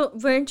 So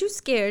weren't you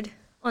scared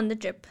on the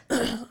trip?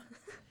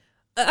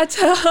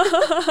 اچھا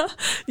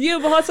یہ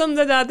بہت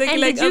سمجھا جاتا ہے کہ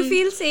like did you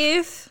feel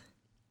safe?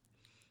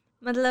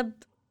 مطلب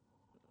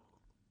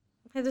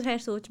میں تو خیر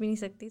سوچ بھی نہیں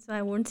سکتی, سو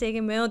آئی وونٹ سے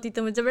کہ میں ہوتی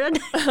تو مجھے بڑا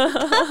ڈر,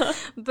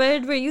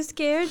 but were you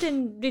scared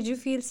and did you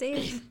feel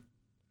safe?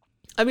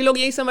 ابھی لوگ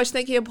یہی سمجھتے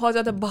ہیں کہ یہ بہت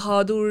زیادہ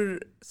بہادر,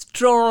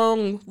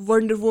 strong,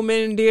 wonder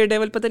women, dear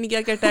dual, پتہ نہیں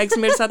کیا کیا ٹیگس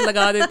میرے ساتھ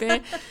لگا دیتے ہیں.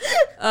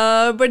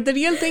 But the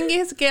real thing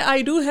is کہ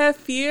I do have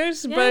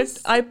fears, but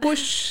I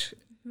push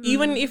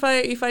even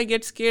if I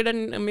get scared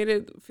and میرے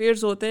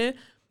فیئرز ہوتے ہیں.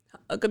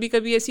 کبھی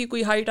کبھی ایسی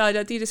کوئی ہائٹ آ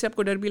جاتی ہے جس سے آپ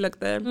کو ڈر بھی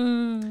لگتا ہے,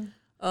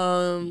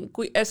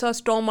 کوئی ایسا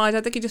اسٹارم آ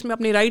جاتا ہے کہ جس میں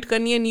اپنی رائڈ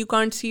کرنی ہے and you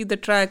can't see the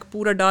track,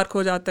 پورا ڈارک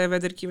ہو جاتا ہے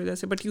ویدر کی وجہ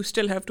سے, but you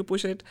still have to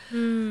push it.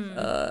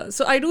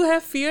 So I do have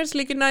fears,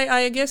 لیکن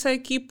I guess I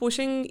keep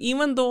pushing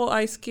even though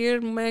I square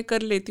میں کر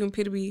لیتی ہوں.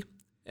 پھر بھی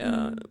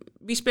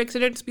بیچ پہ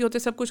ایکسیڈنٹس بھی ہوتے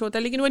ہیں, سب کچھ ہوتا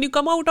ہے, لیکن when you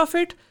come out of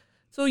it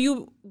so you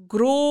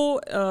grow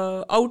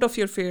out of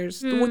your fears,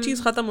 تو وہ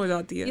چیز ختم ہو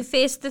جاتی ہے. یو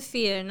فیس دا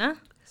فیئر نا,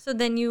 سو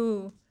دین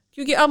یو,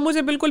 کیونکہ اب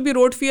مجھے بالکل بھی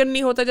روڈ فیئر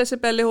نہیں ہوتا جیسے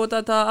پہلے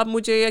ہوتا تھا. اب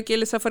مجھے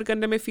اکیلے سفر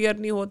کرنے میں فیئر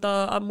نہیں ہوتا.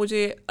 اب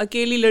مجھے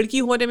اکیلی لڑکی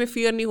ہونے میں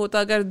فیئر نہیں ہوتا.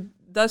 اگر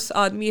 10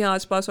 آدمی ہیں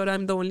آس پاس اور I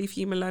am the only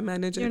female, I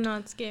manage it. you're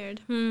not scared.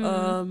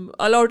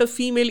 A lot of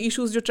female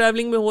issues جو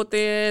ٹریولنگ میں ہوتے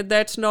ہیں,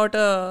 that's not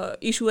a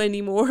issue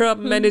anymore.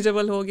 اب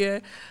manageable ہو گیا ہے.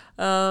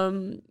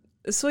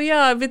 So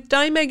yeah, with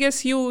time I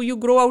guess you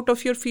grow out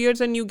of your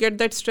fears and you get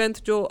that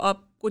strength جو آپ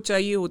کو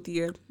چاہیے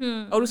ہوتی ہے.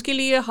 اور اس کے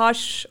لیے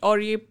harsh اور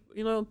یہ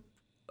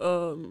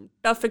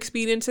tough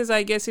experiences,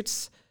 I guess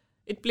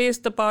it plays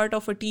the part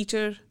of a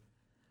teacher.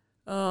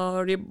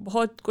 اور یہ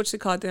بہت کچھ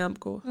سکھاتے ہیں آپ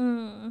کو.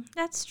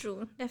 That's true,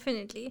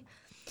 definitely.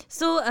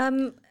 So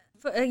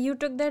you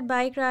took that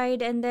bike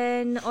ride and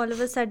then all of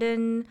a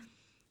sudden,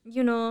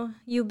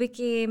 you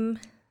became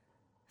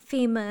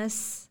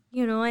famous,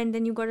 and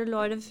then you got a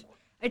lot of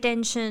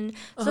attention.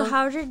 So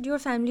how did your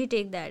family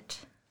take that?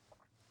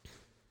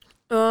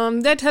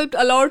 That helped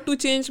a lot to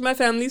change my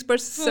family's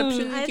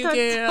perception.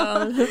 کیونکہ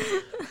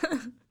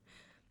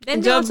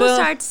then they also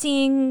start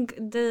seeing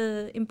the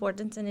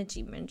importance and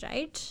achievement,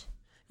 right?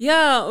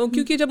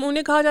 کیونکہ جب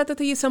انہیں کہا جاتا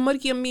تھا یہ سمر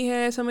کی امی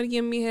ہے, سمر کی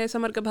امی ہے,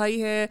 سمر کا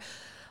بھائی ہے,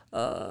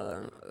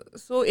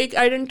 سو ایک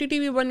آئیڈینٹی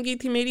بھی بن گئی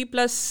تھی میری.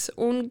 پلس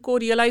ان کو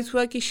ریئلائز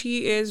ہوا کہ شی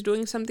is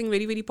doing some thing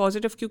very very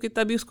positive, کیونکہ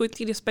تبھی اس کو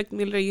اتنی رسپیکٹ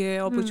مل رہی ہے,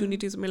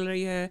 اپرچونیٹیز مل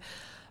رہی ہے.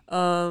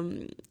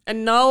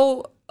 اینڈ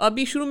ناؤ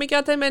ابھی شروع میں کیا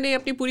تھا, میں نے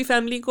اپنی پوری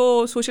فیملی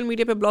کو سوشل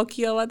میڈیا پہ بلاک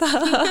کیا ہوا تھا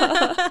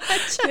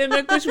کہ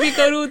میں کچھ بھی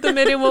کروں تو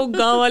میرے وہ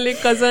گاؤں والے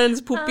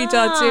کزنس, پھوپھی,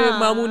 چاچے,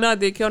 ماموں نہ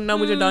دیکھے اور نہ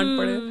مجھے ڈانٹ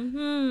پڑے.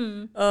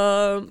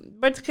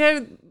 بٹ خیر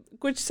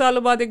کچھ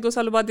سالوں بعد, 1-2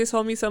 سالوں بعد, دے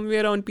سو می سم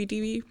ویئر آن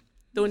PTV,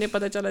 تو انہیں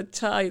پتہ چلا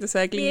اچھا آئی تو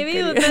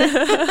سائیکلنگ.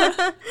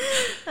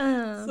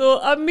 سو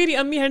اب میری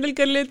امی ہینڈل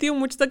کر لیتی ہوں,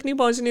 مجھ تک نہیں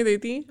پہنچنے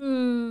دیتی,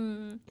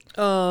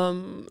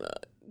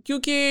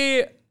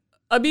 کیونکہ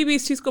ابھی بھی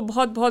اس چیز کو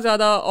بہت بہت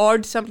زیادہ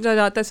آڈ سمجھا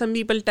جاتا ہے. Some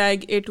people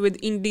tag it with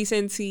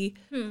انڈیسینسی.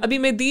 ابھی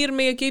میں دیر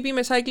میں KP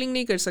میں سائیکلنگ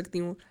نہیں کر سکتی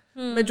ہوں.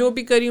 میں جو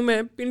بھی کری ہوں,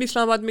 میں پنڈ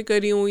اسلام آباد میں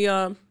کری ہوں,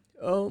 یا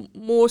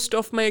most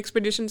of my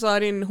expeditions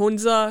are in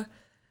Hunza,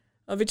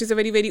 which is a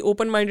very very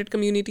open minded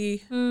community.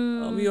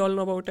 We all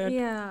know about it.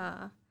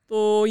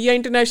 تو یہ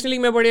انٹرنیشنلی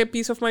میں بڑے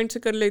پیس آف مائنڈ سے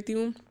کر لیتی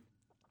ہوں.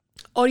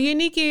 اور یہ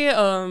نہیں کہ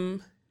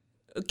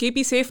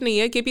KP سیف نہیں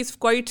ہے, KP is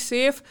quite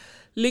safe,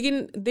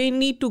 لیکن they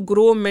need to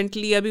grow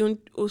mentally. ابھی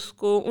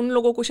ان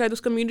لوگوں کو شاید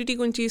اس کمیونٹی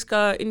کو ان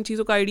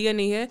چیزوں کا آئیڈیا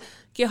نہیں ہے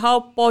کہ how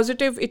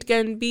positive it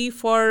can be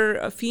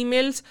for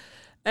families.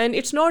 And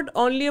it's not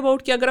only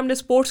about کہ اگر ہم نے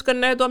اسپورٹس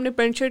کرنا ہے تو ہم نے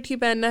پینٹ شرٹ ہی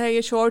پہننا ہے,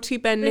 یا شارٹس ہی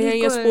پہننے ہیں,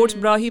 یا اسپورٹس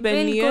برا ہی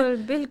پہننی ہے.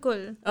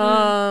 بالکل.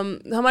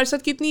 ہمارے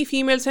ساتھ کتنی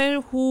فیمیلس ہیں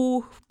ہو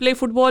پلے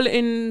فٹ بال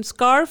ان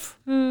اسکارف,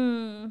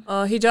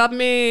 حجاب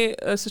میں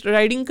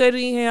رائڈنگ کر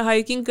رہی ہیں,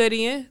 ہائکنگ کر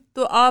رہی ہیں.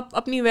 تو آپ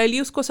اپنی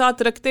ویلیوز کو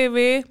ساتھ رکھتے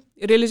ہوئے,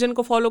 ریلیجن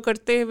کو فالو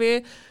کرتے ہوئے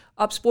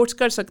آپ اسپورٹس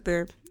کر سکتے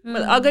ہیں.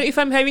 اگر if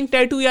I am having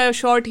tattoo یا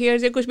شارٹ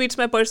ہیئرز یا کچھ بھی, اٹس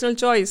مائی پرسنل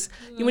چوائس.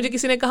 یہ مجھے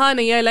کسی نے کہا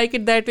نہیں, I like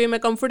it that way, میں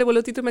کمفرٹیبل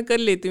ہوتی تو میں کر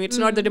لیتی ہوں. It's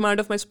not the demand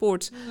of my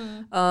sports.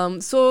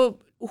 So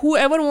who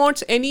ever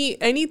wants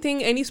any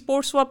thing, any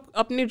sports, وہ آپ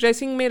اپنی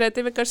ڈریسنگ میں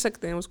رہتے ہوئے کر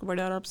سکتے ہیں اس کو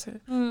بڑے آرام سے.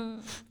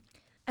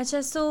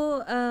 اچھا, سو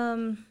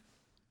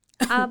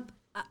آپ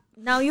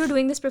now you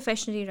doing this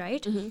professionally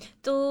right,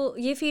 تو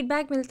یہ فیڈ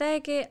بیک ملتا ہے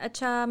کہ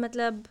اچھا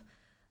مطلب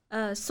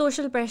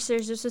سوشل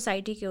پریشرز جو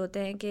سوسائٹی کے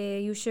ہوتے ہیں کہ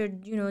you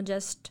should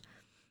just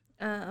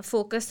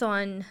focus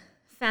on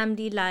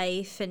family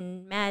life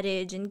and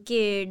marriage and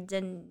kids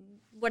and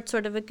what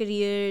sort of a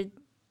career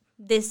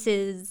this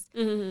is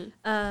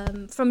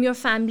from your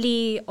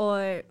family, or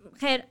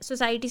خیر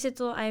society سے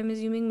تو I am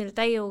assuming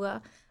ملتا ہی ہوگا,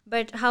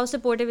 but how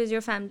supportive is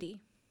your family?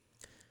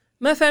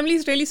 My family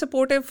is really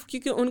supportive,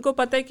 کیونکہ ان کو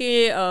پتہ ہے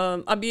کہ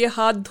اب یہ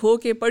ہاتھ دھو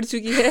کے پڑ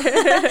چکی ہے,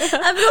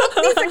 اب روک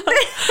نہیں سکتے.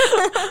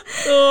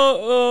 تو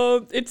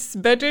اٹس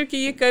بیٹر کہ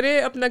یہ کرے,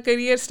 اپنا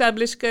کریئر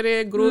اسٹیبلش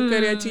کرے, گرو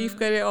کرے, اچیو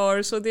کرے.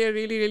 اور so they are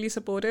really really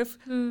supportive.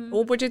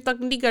 وہ مجھے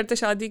تک نہیں کرتے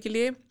شادی کے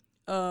لیے,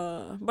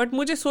 بٹ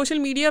مجھے سوشل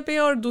میڈیا پہ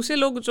اور دوسرے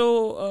لوگ جو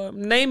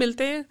نئے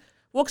ملتے ہیں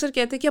وہ اکثر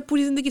کہتے ہیں کہ اب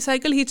پوری زندگی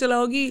سائیکل ہی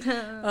چلاؤ گی,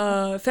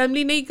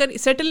 فیملی نہیں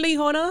سیٹل نہیں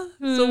ہونا.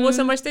 تو وہ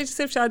سمجھتے ہیں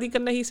صرف شادی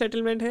کرنا ہی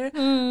سیٹلمنٹ ہے,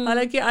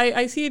 حالانکہ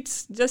I see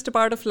it's just a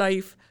part of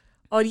life.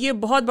 اور یہ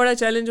بہت بڑا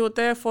چیلنج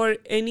ہوتا ہے for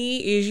any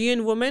Asian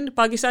woman.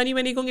 Pakistani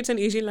میں نہیں کہوں گی, it's an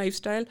Asian life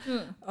style.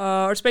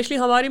 اور اسپیشلی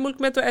ہمارے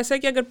ملک میں تو ایسا ہے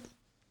کہ اگر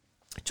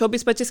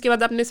 24-25 کے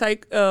بعد آپ نے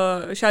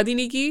شادی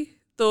نہیں کی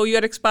تو یو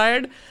آر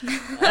ایکسپائرڈ.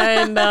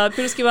 اینڈ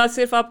پھر اس کے بعد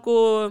صرف آپ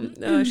کو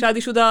شادی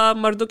شدہ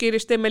مردوں کے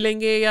رشتے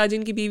ملیں گے, یا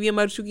جن کی بیویاں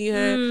مر چکی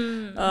ہیں,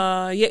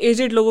 یا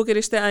ایجڈ لوگوں کے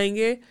رشتے آئیں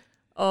گے.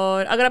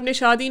 اور اگر آپ نے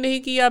شادی نہیں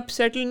کی, آپ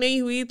سیٹل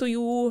نہیں ہوئی, تو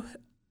you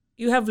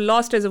have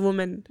lost as a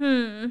woman.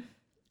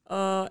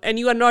 And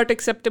you are not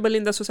acceptable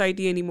in the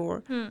society anymore.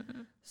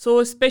 So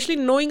especially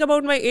knowing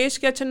about my age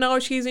کہ اچھا now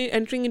she's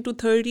entering into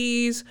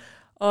 30s,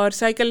 اور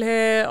سائیکل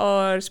ہے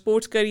اور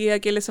اسپورٹس کر رہی ہے,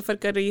 اکیلے سفر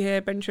کر رہی ہے,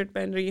 پینٹ شرٹ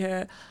پہن رہی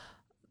ہے,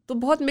 تو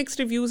بہت مکسڈ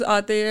ریویوز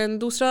آتے ہیں.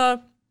 دوسرا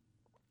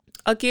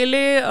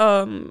اکیلے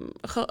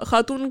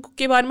خاتون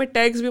کے بارے میں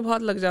ٹیگز بھی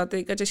بہت لگ جاتے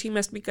ہیں کہ اچھا she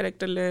must be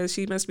characterless,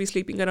 she must be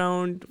sleeping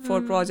around for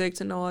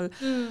projects and all.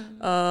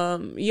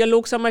 یا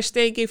لوگ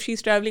سمجھتے ہیں کہ if she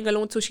is travelling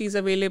alone so she is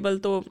available.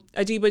 تو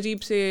عجیب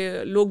عجیب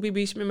سے لوگ بھی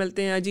بیچ میں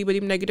ملتے ہیں, عجیب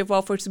عجیب نیگیٹو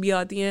آفرس بھی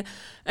آتی ہیں.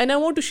 And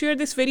I want to share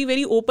this very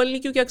very openly,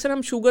 کیونکہ اکثر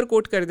ہم شوگر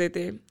کوٹ کر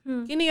دیتے ہیں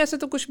کہ نہیں ایسا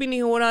تو کچھ بھی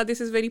نہیں ہو رہا,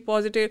 this is very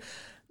positive.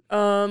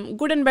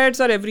 Good and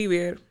bads are every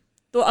where.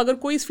 تو اگر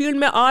کوئی اس فیلڈ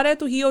میں آ رہا ہے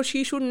تو ہی اور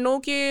شی شوڈ نو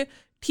کہ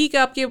ٹھیک ہے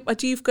آپ کے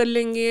اچیو کر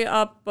لیں گے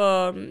آپ,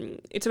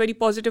 it's a very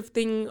positive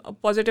thing,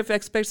 positive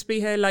aspects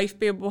بھی ہے لائف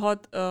پہ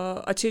بہت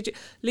اچھے,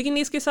 لیکن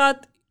اس کے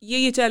ساتھ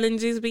یہ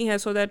چیلنجز بھی ہیں,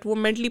 سو دیٹ وہ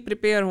مینٹلی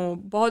پریپیئر ہوں.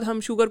 بہت ہم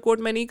شوگر کوٹ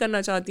میں نہیں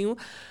کرنا چاہتی ہوں.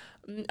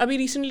 ابھی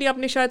ریسنٹلی آپ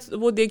نے شاید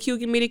وہ دیکھی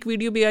ہوگی, میری ایک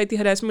ویڈیو بھی آئی تھی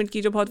ہراسمنٹ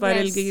کی جو بہت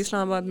وائرل گئی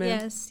اسلام آباد میں.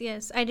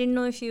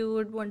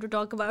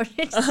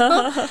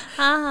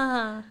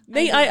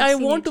 نہیں, I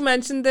want to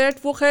mention that.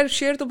 وہ خیر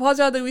شیئر تو بہت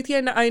زیادہ ہوئی تھی,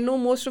 and I know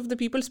most of the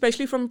people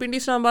especially from Pindi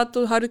Islamabad,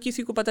 تو ہر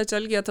کسی کو پتہ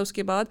چل گیا تھا اس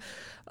کے بعد.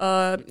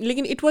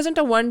 لیکن it wasn't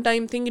a one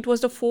time thing, it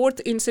was the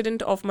 4th incident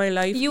of my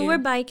life. You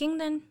were biking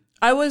then?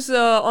 I was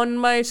on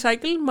my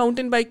cycle,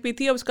 mountain bike پہ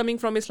تھی. I was coming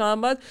from اسلام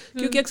آباد,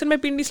 کیونکہ اکثر میں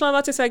پنڈی اسلام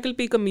آباد سے سائیکل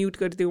پہ کمیوٹ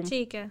کرتی ہوں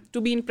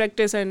to be in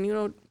practice and you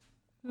know.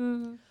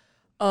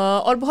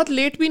 اور بہت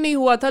لیٹ بھی نہیں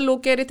ہوا تھا. لوگ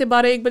کہہ رہے تھے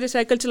 12-1 بجے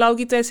سائیکل چلاؤ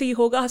گی تو ایسے ہی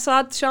ہوگا.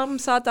 شام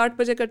 7-8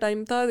 بجے کا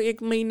ٹائم تھا.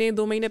 1 مہینے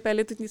 2 مہینے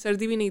پہلے تو اتنی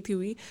سردی بھی نہیں تھی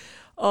ہوئی.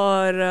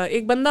 اور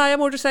ایک بندہ آیا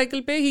موٹر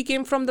سائیکل پہ, he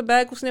came from the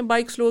back, اس نے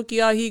بائک سلو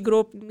کیا, he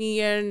groped me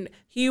and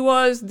he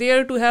was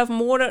there to have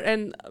more.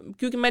 اینڈ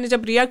کیونکہ میں نے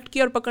جب ریئیکٹ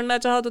کیا اور پکڑنا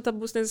چاہا تو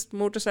تب اس نے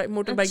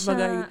موٹر بائک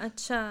بھگائی.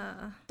 اچھا,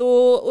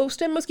 تو اس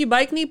ٹائم میں اس کی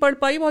بائک نہیں پڑھ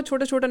پائی, بہت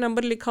چھوٹا چھوٹا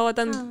نمبر لکھا ہوا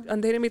تھا,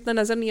 اندھیرے میں اتنا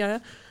نظر نہیں آیا.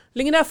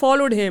 لیکن آئی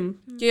فالوڈ ہیم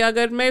کہ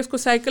اگر میں اس کو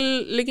سائیکل,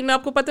 لیکن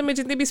آپ کو پتہ میں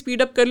جتنی بھی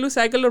اسپیڈ اپ کر لوں,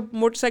 سائیکل اور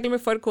موٹر سائیکل میں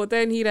فرق ہوتا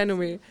ہے. And he ran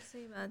away.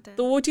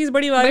 تو وہ چیز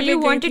بڑی وائرل.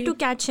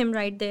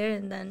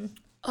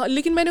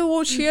 لیکن میں نے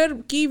وہ شیئر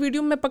کی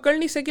ویڈیو میں پکڑ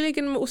نہیں سکی,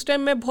 لیکن اس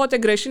ٹائم میں بہت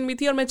ایگریشن بھی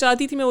تھی اور میں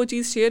چاہتی تھی میں وہ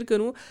چیز شیئر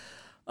کروں,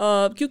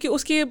 کیونکہ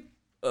اس کے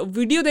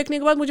ویڈیو دیکھنے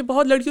کے بعد مجھے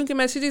بہت لڑکیوں کے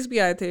میسیجز بھی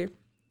آئے تھے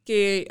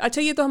کہ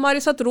اچھا یہ تو ہمارے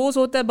ساتھ روز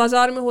ہوتا ہے,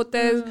 بازار میں ہوتا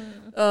ہے,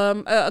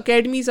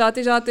 اکیڈمیز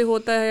آتے جاتے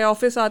ہوتا ہے,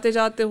 آفس آتے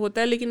جاتے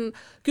ہوتا ہے, لیکن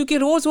کیونکہ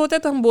روز ہوتا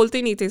ہے تو ہم بولتے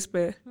ہی نہیں تھے اس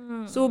پہ.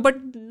 So but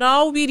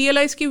now we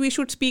realise کہ we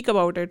should speak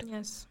about it.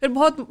 پھر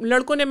بہت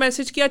لڑکوں نے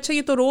میسج کیا اچھا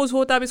یہ تو روز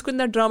ہوتا ہے, آپ اس کو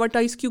اتنا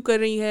ڈراماٹائز کیوں کر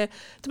رہی ہے.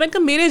 تو میں نے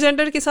کہا میرے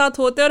جینڈر کے ساتھ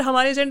ہوتا ہے اور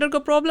ہمارے جینڈر کو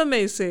پرابلم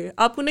ہے, اس سے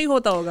آپ کو نہیں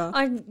ہوتا ہوگا.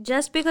 اور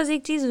جسٹ بیکاز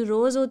ایک چیز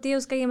روز ہوتی ہے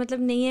اس کا یہ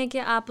مطلب نہیں ہے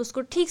کہ آپ اس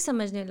کو ٹھیک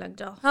سمجھنے لگ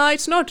جاؤ. ہاں,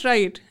 it's not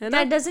right.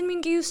 That doesn't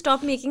mean کہ you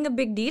stop making a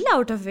big deal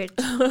out of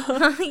it.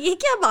 یہ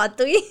کیا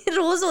بات ہوئی,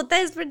 روز ہوتا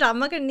ہے اس پہ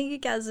ڈرامہ کرنے کی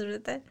کیا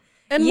ضرورت ہے.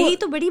 یہی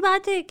تو بڑی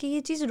بات ہے کہ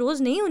یہ چیز روز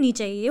نہیں ہونی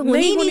چاہیے,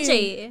 ہونی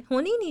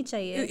نہیں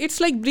چاہیے. It's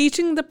like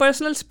breaching the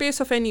personal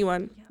space of any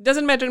one,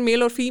 doesn't matter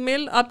male اور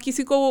فیمیل. آپ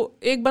کسی کو,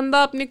 ایک بندہ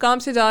اپنے کام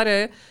سے جا رہا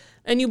ہے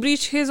and you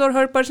breach his or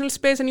her personal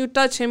space and you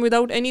touch him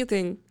without any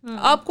thing.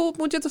 آپ کو,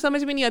 مجھے تو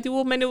سمجھ میں نہیں آتی.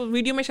 وہ میں نے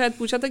ویڈیو میں شاید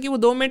پوچھا تھا کہ وہ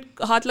 2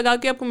 منٹ ہاتھ لگا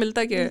کے آپ کو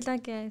ملتا کیا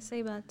ہے.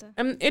 صحیح بات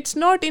ہے. It's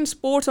not in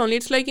sports only,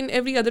 it's like in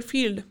every other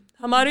field.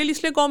 ہمارے لیے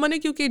اس لیے کامن ہے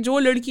کیونکہ جو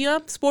لڑکیاں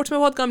اسپورٹس میں,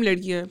 بہت کم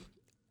لڑکیاں ہیں,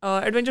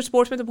 ایڈونچر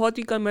اسپورٹس میں تو بہت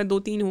ہی کم ہے,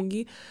 2-3 ہوں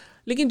گی,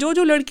 لیکن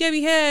جو لڑکیاں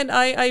بھی ہیں,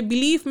 آئی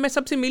بلیو, میں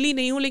سب سے ملی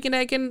نہیں ہوں, لیکن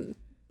آئی کین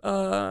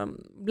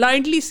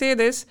بلائنڈلی سے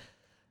دس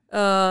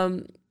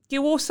کہ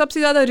وہ سب سے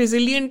زیادہ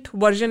ریزیلینٹ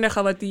ورژن ہے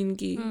خواتین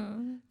کی.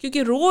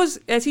 کیونکہ روز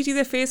ایسی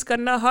چیزیں فیس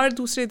کرنا, ہر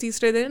دوسرے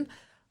تیسرے دن.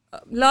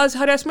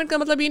 ہراسمنٹ کا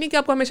مطلب یہ نہیں کہ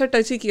آپ کو ہمیشہ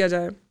ٹچ ہی کیا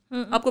جائے,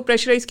 آپ کو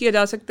پریشرائز کیا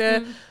جا سکتا ہے.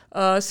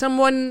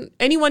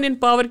 Any one in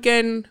power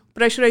can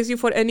pressurize you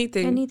for any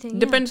thing,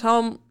 depends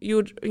how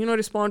you no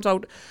response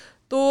out.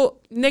 تو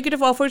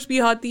نیگیٹو آفرس بھی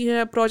آتی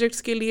ہیں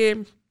پروجیکٹس کے لیے,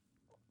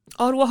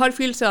 اور وہ ہر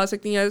فیلڈ سے آ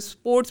سکتی ہیں.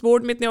 اسپورٹس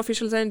بورڈ میں اتنے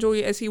آفیشلز ہیں جو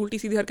ایسی الٹی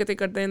سیدھی حرکتیں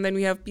کرتے ہیں. دین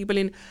we have people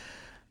in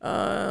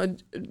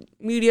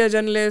media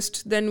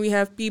journalist, then we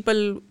have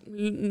people,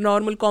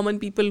 normal common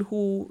people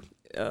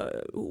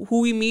who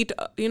we meet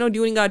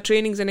during our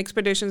trainings and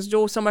expeditions,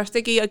 جو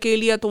سمجھتے کہ یہ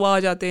اکیلی ہے تو وہ آ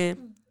جاتے ہیں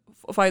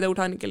فائدہ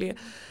اٹھانے کے لیے.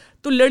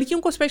 تو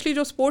لڑکیوں کو اسپیشلی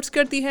جو اسپورٹس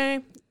کرتی ہیں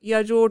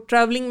یا جو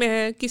ٹریولنگ میں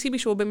ہے, کسی بھی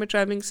شعبے میں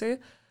ٹریولنگ سے,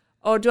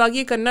 اور جو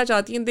آگے کرنا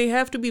چاہتی ہیں, they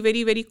have to be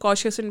very very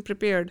cautious and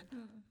prepared.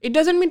 It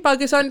doesn't mean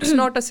Pakistan is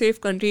not a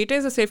safe country. It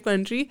is a safe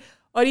country.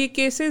 اور یہ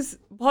کیسز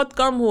بہت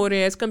کم ہو رہے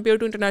ہیں as compare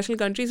to international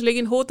countries,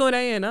 لیکن ہو تو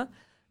رہے ہیں نا.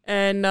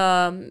 And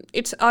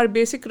it's our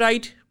basic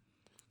right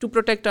to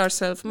protect our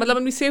self. مطلب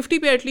اپنی سیفٹی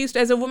پہ at least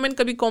as a women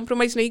کبھی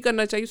کمپرومائز نہیں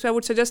کرنا چاہیے. سو آئی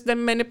ووڈ سجیسٹ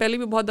دیم, میں نے پہلے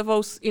بھی بہت دفعہ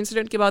اس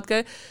انسیڈنٹ کی بات کہا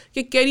ہے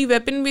کہ carry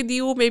weapon with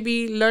you, may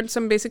be learn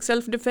some basic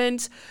self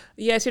defence,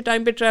 یا ایسے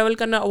ٹائم پہ ٹریول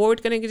کرنا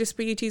اوائڈ کریں کہ جس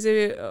پہ یہ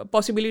چیزیں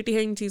پاسبلٹی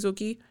ہے ان چیزوں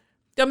کی.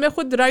 جب میں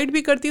خود رائڈ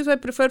بھی کرتی ہوں تو آئی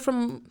پریفر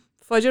فرام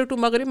فجر ٹو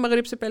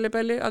مغرب سے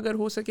پہلے اگر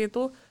ہو سکے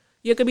تو,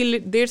 یہ کبھی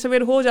دیر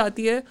سویر ہو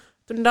جاتی ہے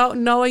تو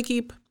now I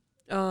keep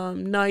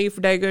knife,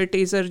 digger,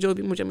 teaser, جو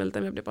بھی مجھے ملتا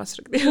ہے میں اپنے پاس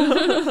رکھتی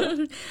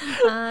ہوں.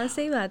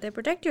 صحیح بات ہے,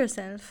 protect your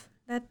self,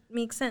 that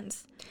make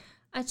sense.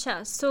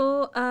 اچھا, so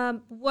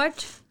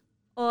what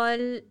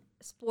all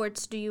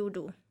sports do you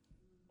do?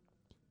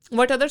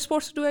 What other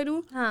sports do I do?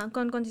 ہاں,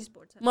 کون سی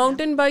sports?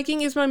 Mountain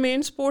biking is my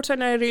main sports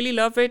and I really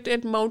love it.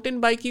 And mountain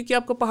bike کیونکہ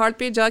آپ کو پہاڑ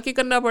پہ جا کے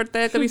کرنا پڑتا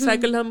ہے, کبھی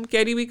سائیکل ہم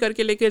کیری بھی کر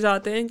کے لے کے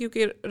جاتے ہیں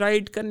کیونکہ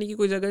رائڈ کرنے کی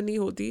کوئی جگہ نہیں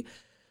ہوتی.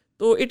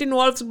 تو it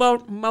involves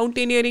about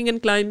ماؤنٹینئرنگ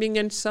and climbing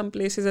and some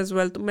places as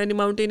well. تو میں نے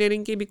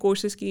ماؤنٹینئرنگ کے بھی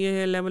کورسز کیے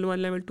ہیں, لیول 1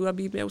 لیول 2,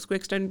 ابھی میں اس کو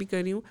ایکسٹینڈ بھی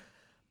کر رہی ہوں.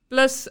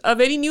 Plus a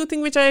very new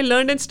thing which I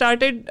learned and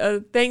started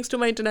thanks to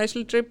my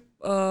international trip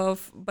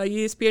by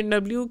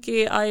ESPNW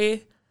کہ I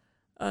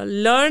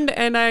learned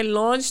and I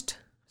launched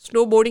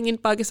snowboarding in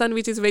Pakistan,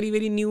 which is very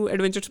very new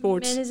adventure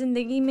sports. میں نے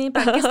زندگی میں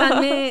پاکستان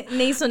میں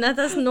نہیں سنا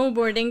تھا سنو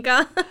بورڈنگ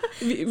کا.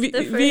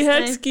 we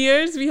had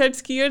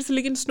skiers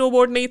لیکن سنو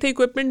بورڈ نہیں تھے,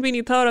 اکوپمنٹ بھی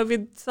نہیں تھا, اور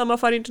with some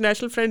of our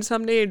international friends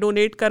ہم نے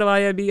ڈونیٹ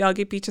کروایا بھی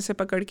آگے پیچھے سے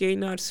پکڑ کے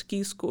ان our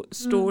skis کو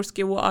اسٹورس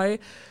کے وہ آئے.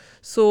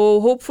 سو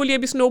ہوپ فلی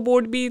ابھی سنو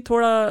بورڈ بھی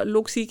تھوڑا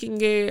لوگ سیکھیں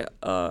گے,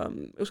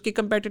 اس کی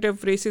کمپیٹیٹیو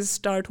ریسز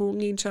اسٹارٹ ہوں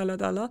گی ان شاء اللہ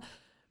تعالیٰ.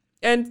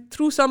 اینڈ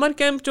تھرو سمر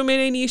کیمپ جو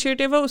میرا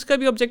انیشیٹو ہے اس کا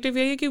بھی آبجیکٹیو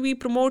یہی ہے کہ وی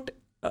پروموٹ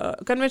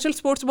کنونشنل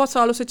اسپورٹس بہت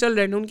سالوں سے چل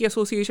رہے ہیں, ان کی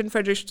ایسوسیشن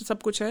فیڈریشن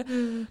سب کچھ ہے,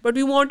 but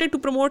we wanted to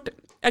promote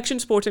action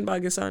sports in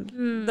Pakistan.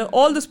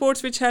 All the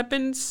sports which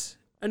happens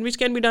and which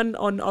can be done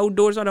on out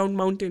doors around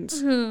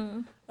mountains.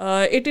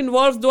 It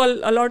involves do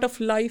a lot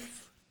of life,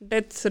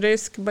 death,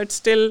 risk, but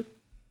still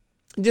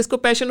جس کو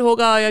پیشن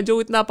ہوگا یا جو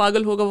اتنا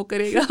پاگل ہوگا وہ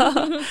کرے گا.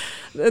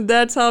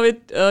 That's how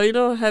it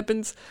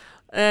happens.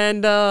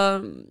 And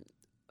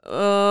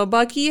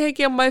باقی یہ ہے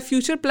کہ my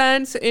future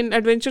plans in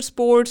adventure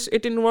sports,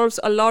 it involves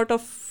a lot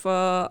of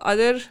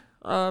other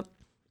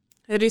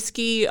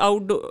risky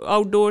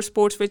out door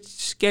sports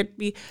which can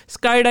be.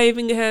 Sky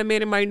diving ہے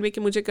میرے مائنڈ میں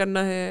کہ مجھے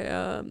کرنا ہے.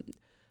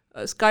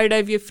 اسکائی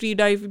ڈائیو یا فری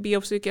ڈائیو بھی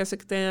اسے کہہ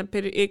سکتے ہیں.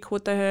 پھر ایک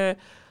ہوتا ہے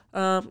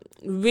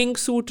ونگ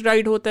سوٹ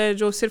رائڈ ہوتا ہے,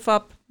 جو صرف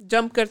آپ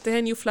جمپ کرتے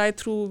ہیں you fly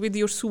through with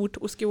your suit,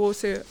 اس کے وہ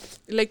سے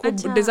لائک وہ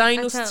ڈیزائن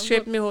اس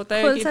شیپ میں ہوتا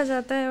ہے,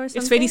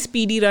 it's very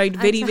speedy ride,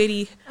 very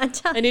very,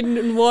 and it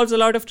involves a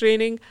lot of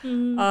training.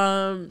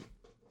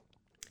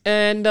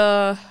 And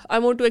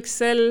I want to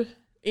excel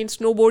in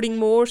snowboarding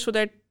more so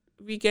that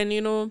we can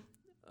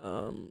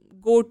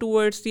go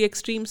towards the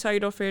extreme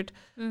side of it.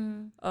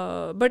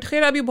 But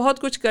خیر ابھی بہت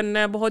کچھ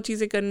کرنا ہے, بہت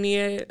چیزیں کرنی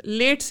ہے,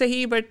 لیٹ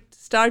صحیح بٹ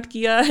اسٹارٹ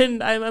کیا,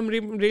 and I'm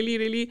really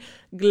really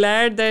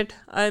glad that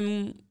I'm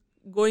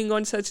going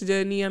on such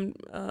journey.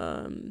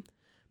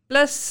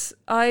 Plus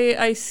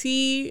I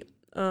see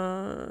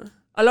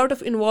a lot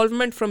of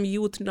involvement from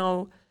youth now,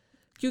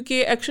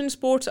 kyunki action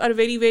sports are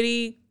very very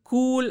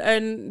cool,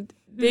 and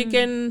they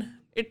can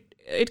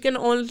it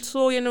can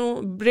also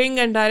bring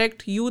and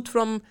direct youth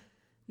from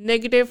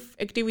negative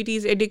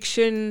activities,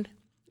 addiction,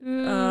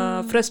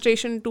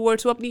 frustration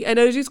towards, وہ اپنی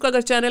energies کو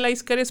اگر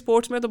channelise کرے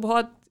sports میں تو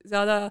بہت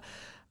زیادہ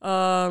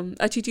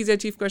اچھی چیزیں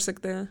اچیو کر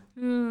سکتے ہیں.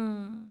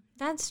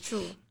 دیٹس ٹرو,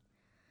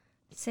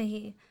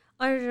 صحیح.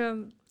 اور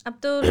اب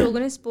تو لوگوں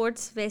نے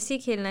اسپورٹس ویسے ہی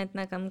کھیلنا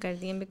اتنا کم کر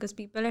دیے, because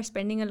people are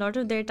spending a lot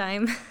of their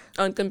time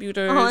on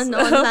computer, on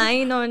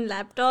line, on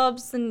leap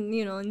tops,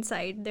 in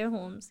side their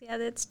homes. Yeah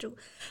that's true.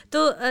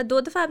 تو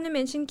 2 دفعہ آپ نے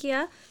مینشن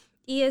کیا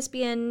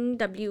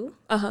ESPNW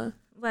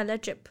والا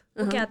ٹرپ,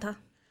 وہ کیا تھا؟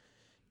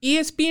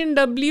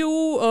 ESPNW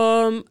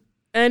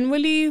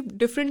اینولی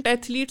ڈفرینٹ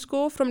ایتھلیٹس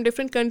کو from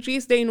different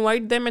countries they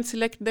invite them and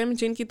select them,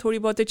 جن کی تھوڑی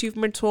بہت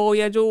اچیومنٹس ہو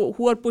یا جو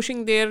who are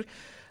pushing their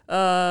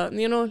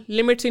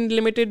limits in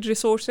limited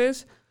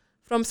resources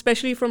from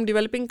especially from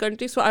developing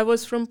countries. So I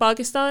was from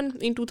Pakistan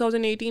in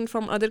 2018,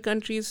 from other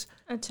countries,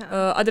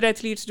 other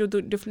athletes جو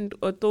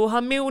different, تو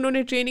ہمیں انہوں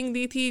نے ٹریننگ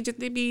دی تھی,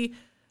 جتنی بھی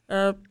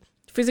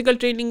فزیکل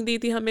ٹریننگ دی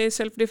تھی, ہمیں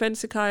سیلف ڈیفینس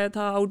سکھایا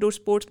تھا. آؤٹ ڈور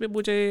اسپورٹس میں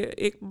مجھے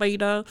 1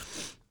 مہینہ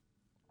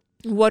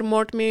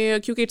ورماٹ میں,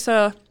 کیونکہ it's a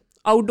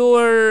out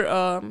door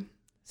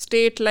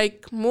state,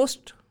 like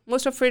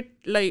most of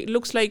it like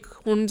lakes like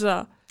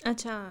Hunza,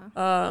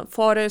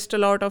 forest,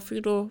 lot of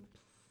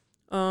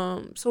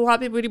so وہاں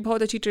پہ میری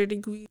بہت اچھی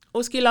ٹریننگ ہوئی.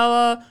 اس کے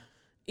علاوہ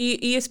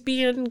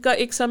ESPN کا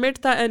ایک سمٹ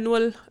تھا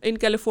annual in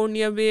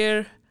California,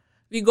 where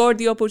we got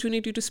the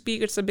opportunity to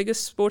speak. It's the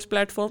biggest sports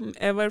platform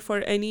ever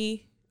for any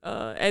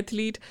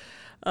athlete.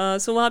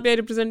 So وہاں پہ I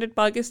represented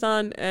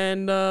Pakistan,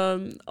 and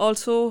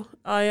also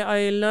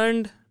I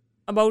learned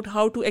about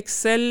how to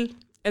excel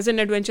as an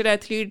adventure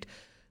athlete,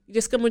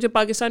 جس کا مجھے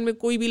پاکستان میں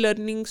کوئی بھی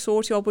learning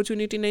source یا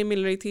opportunity نہیں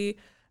مل رہی تھی.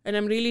 And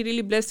I am really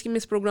really blessed کہ میں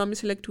اس پروگرام میں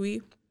سلیکٹ ہوئی.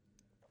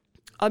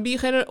 ابھی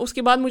خیر اس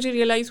کے بعد مجھے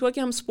ریئلائز ہوا کہ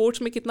ہم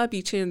اسپورٹس میں کتنا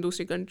پیچھے ہیں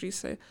دوسری کنٹریز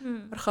سے,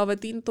 اور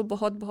خواتین تو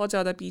بہت بہت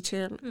زیادہ پیچھے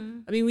ہیں.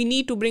 ابھی we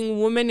need to bring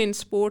women in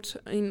sports,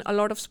 in a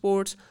lot of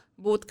sports,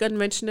 both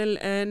conventional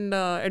and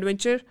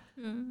adventure,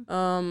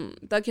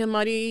 تاکہ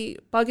ہماری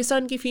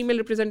پاکستان کی فیمیل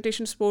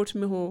ریپرزنٹیشن اسپورٹس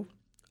میں ہو.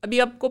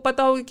 ابھی آپ کو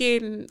پتہ ہوگا کہ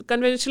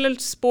کنونشنل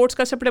اسپورٹس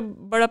کا سب سے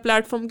بڑا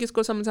پلیٹ فارم کس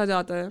کو سمجھا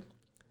جاتا ہے,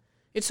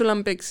 it's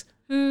Olympics.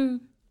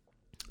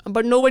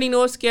 But nobody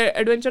knows کہ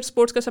ایڈونچر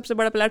اسپورٹس کا سب سے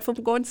بڑا پلیٹ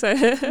فارم کون سا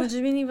ہے.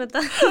 مجھے بھی نہیں پتا,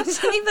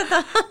 مجھے نہیں پتا.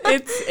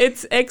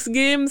 It's X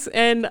Games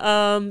and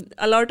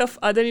a lot of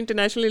other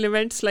international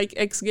events like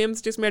X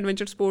Games جس میں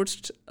ایڈونچر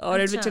اسپورٹس اور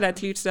ایڈونچر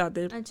ایتھلیٹس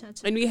جاتے ہیں.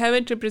 And we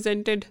haven't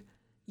represented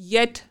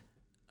yet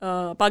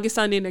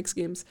Pakistan in X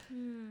Games.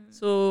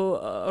 سو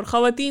اور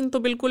خواتین تو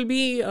بالکل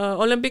بھی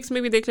اولمپکس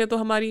میں بھی دیکھ لیں تو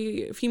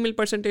ہماری فیمیل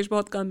پرسنٹیج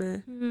بہت کم ہے.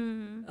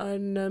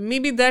 And may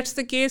be that's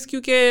the case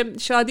کیونکہ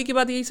شادی کے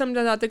بعد یہی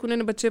سمجھا جاتا ہے کہ انہوں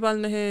نے بچے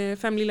پالنے ہیں,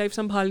 فیملی لائف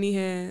سنبھالنی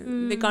ہے,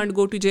 they can't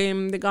go to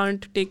gym, they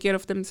can't take care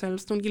of them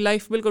selves, تو ان کی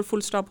لائف بالکل فل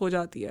اسٹاپ ہو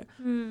جاتی ہے.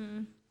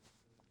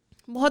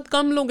 بہت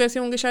کم لوگ ایسے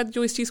ہوں گے شاید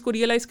جو اس چیز کو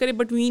ریئلائز کرے,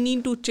 but we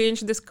need to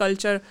change this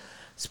culture.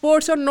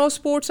 Sports اور know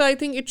sports, I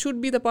think it should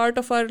be the part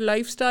of our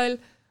life style.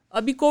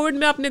 ابھی کووڈ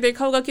میں آپ نے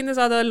دیکھا ہوگا کتنے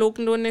زیادہ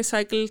لوگوں نے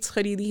سائیکلس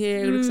خریدی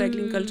ہے,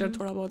 سائیکلنگ کلچر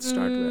تھوڑا بہت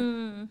اسٹارٹ ہوا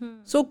ہے.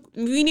 سو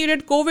we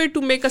needed Covid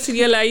to make us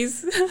realise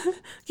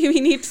کہ we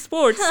need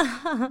sports.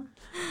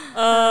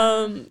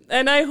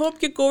 And I hope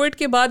کہ کووڈ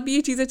کے بعد بھی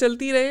یہ چیزیں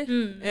چلتی رہے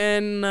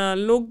اینڈ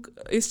لوگ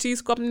اس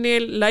چیز کو اپنے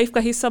لائف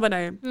کا حصہ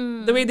بنائیں.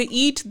 دا وے دے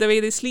at, the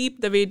way they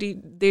sleep, the way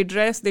they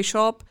dress, they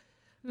shop,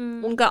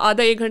 ان کا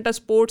آدھا 1 گھنٹہ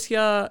اسپورٹس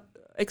یا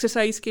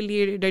ایکسرسائز کے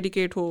لیے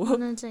ڈیڈیکیٹ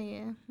ہونا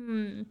چاہیے.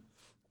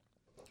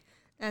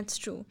 That's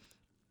true.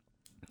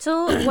 So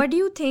what do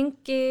you think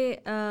کہ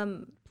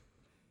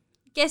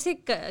کیسے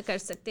کر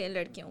سکتے ہیں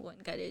لڑکیوں کو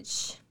انکریج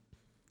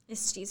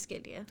اس چیز کے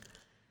لیے؟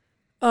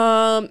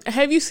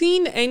 Have you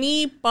seen any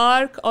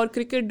park اور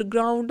کرکٹ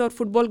گراؤنڈ اور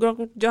فٹ بال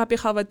گراؤنڈ جہاں پہ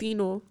خواتین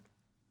ہو؟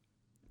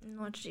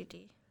 Not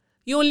really.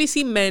 You only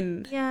see men.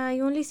 Yeah,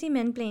 you only see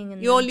men playing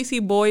in You only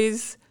see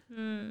boys.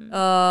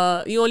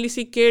 You only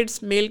see kids,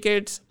 male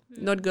kids,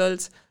 not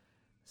girls.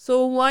 So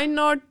why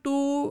not to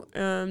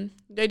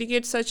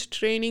dedicate such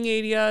training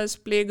areas,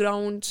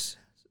 playgrounds,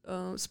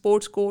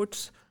 sports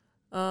courts,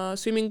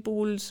 swimming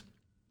pools,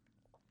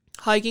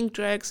 hiking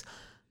tracks,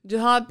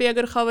 جہاں پہ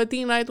اگر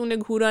خواتین آئے تو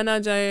انہیں گھورا نہ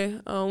جائے,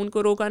 ان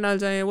کو روکا نہ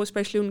جائے, وہ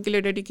اسپیشلی ان کے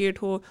لیے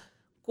ڈیڈیکیٹ ہو.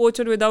 کوچ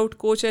اور وداؤٹ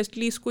کوچ ایٹ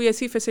لیسٹ کوئی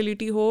ایسی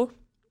فیسلٹی ہو.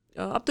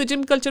 اب تو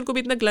جم کلچر کو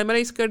بھی اتنا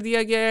گلیمرائز کر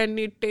دیا گیا ہے,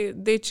 and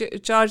they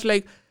charge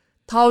like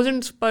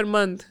thousands per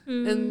month,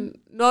 and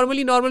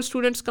normally normal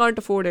students can't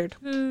afford it.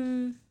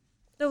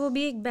 تو وہ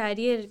بھی ایک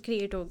بیریئر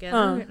کریٹ ہو گیا.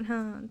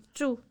 ہاں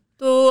ٹرو.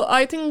 تو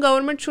I think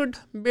government should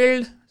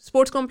build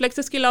sports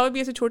complexes کے علاوہ بھی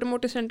ایسے چھوٹے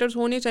موٹے سینٹرز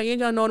ہونے چاہیے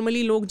جہاں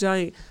نارملی لوگ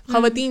جائیں,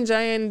 خواتین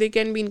جائیں, and they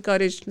can be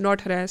encouraged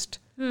not ہریسڈ.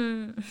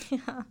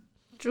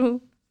 True.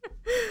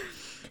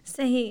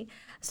 صحیح.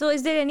 سو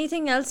از there any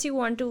thing else you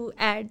want to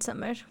add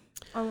سمر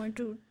اور want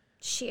to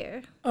share?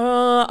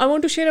 I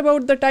want to share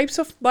about the types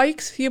of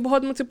bikes. یہ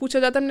بہت مجھ سے پوچھا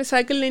جاتا ہے ہم نے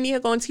سائیکل لینی ہے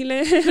کون سی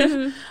لیں,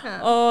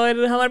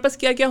 اور ہمارے پاس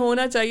کیا کیا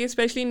ہونا چاہیے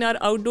especially in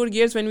our outdoor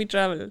gears when we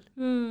travel.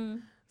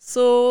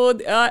 So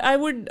I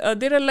would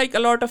there are like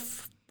a lot of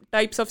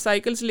types of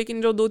cycles,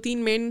 لیکن جو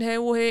 2-3 مین ہے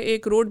وہ ہے,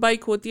 ایک روڈ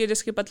بائک ہوتی ہے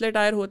جس کے پتلے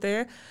ٹائر ہوتے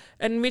ہیں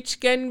and which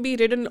can be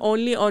ridden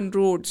only on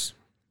roads.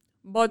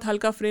 بہت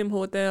ہلکا فریم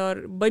ہوتا ہے اور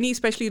بنی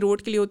اسپیشلی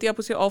روڈ کے لیے ہوتی ہے, آپ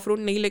اسے آف روڈ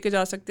نہیں لے کے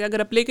جا سکتے, اگر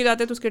آپ لے کے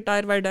جاتے ہیں تو اس کے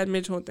ٹائر وائر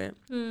ڈیمیج ہوتے ہیں.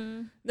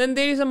 Then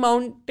there is a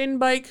mountain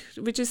bike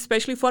which is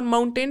specially for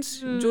mountains,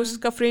 جو اس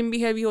کا فریم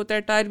بھی ہیوی ہوتا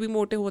ہے, ٹائر بھی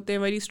موٹے ہوتے ہیں,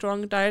 very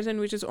strong tyres, and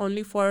which is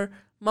only for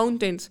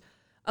mountains.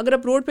 اگر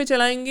آپ روڈ پہ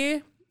چلائیں گے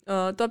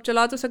تو آپ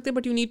چلا تو سکتے,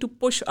 but you need to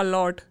push a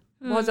lot,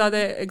 بہت زیادہ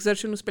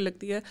ایگزرشن اس پہ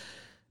لگتی ہے.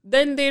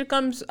 Then there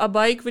comes a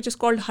bike which is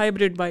called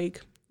hybrid bike,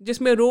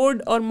 جس میں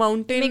روڈ اور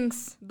ماؤنٹین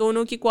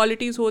دونوں کی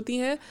کوالٹیز ہوتی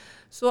ہیں.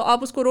 سو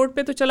آپ اس کو روڈ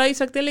پہ تو چلا ہی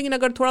سکتے ہیں, لیکن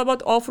اگر تھوڑا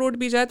بہت آف روڈ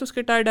بھی جائے تو اس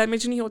کے ٹائر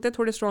ڈیمیج نہیں ہوتے,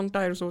 تھوڑے اسٹرانگ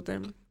ٹائرز ہوتے ہیں.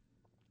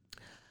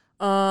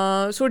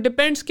 سو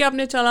ڈپینڈس کہ آپ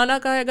نے چلانا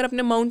کا ہے. اگر آپ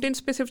نے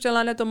ماؤنٹینس پہ صرف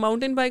چلانا ہے تو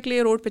ماؤنٹین بائک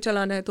لیں, روڈ پہ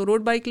چلانا ہے تو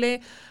روڈ بائک لیں,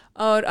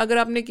 اور اگر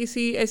آپ نے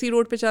کسی ایسی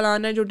روڈ پہ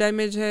چلانا ہے جو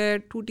ڈیمیج ہے,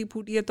 ٹوٹی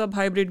پھوٹی ہے, تو آپ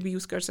ہائبرڈ بھی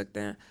یوز کر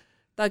سکتے ہیں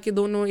تاکہ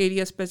دونوں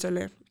ایریاز پہ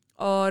چلیں.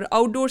 اور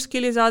آؤٹ ڈورس کے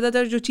لیے زیادہ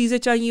تر جو چیزیں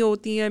چاہیے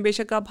ہوتی ہیں, بے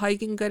شک آپ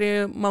ہائکنگ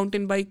کریں,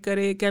 ماؤنٹین بائک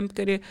کریں, کیمپ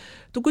کریں,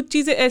 تو کچھ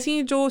چیزیں ایسی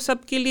ہیں جو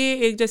سب کے لیے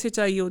ایک جیسے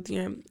چاہیے ہوتی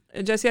ہیں.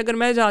 جیسے اگر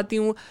میں جاتی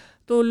ہوں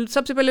تو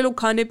سب سے پہلے لوگ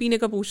کھانے پینے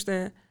کا پوچھتے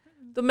ہیں,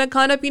 تو میں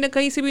کھانا پینا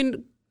کہیں سے بھی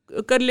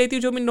کر لیتی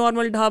ہوں جو میں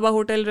نارمل ڈھابا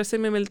ہوٹل رستے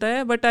میں ملتا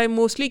ہے, but I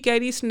mostly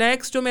carry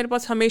snacks جو میرے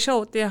پاس ہمیشہ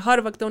ہوتے ہیں ہر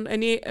وقت on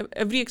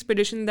every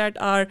expedition, that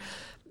are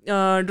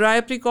dry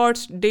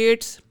apricots,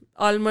 dates,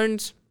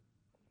 almonds,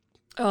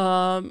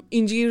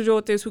 انجیر جو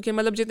ہوتے ہیں سوکھے,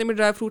 مطلب جتنے بھی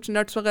ڈرائی فروٹس,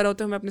 نٹس وغیرہ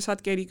ہوتے ہیں میں اپنے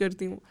ساتھ کیری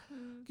کرتی ہوں,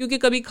 کیونکہ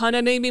کبھی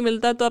کھانا نہیں بھی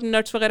ملتا تو آپ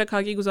نٹس وغیرہ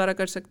کھا کے گزارا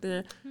کر سکتے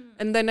ہیں.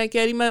 And then I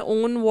carry my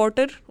own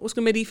water, اس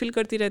کو میں ریفل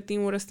کرتی رہتی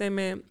ہوں رستے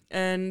میں.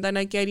 And then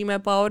I carry my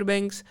power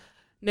banks,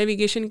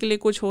 navigation کے لیے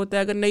کچھ ہوتا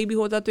ہے, اگر نہیں بھی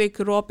ہوتا تو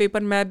ایک را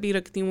پیپر میپ بھی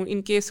رکھتی ہوں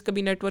ان کیس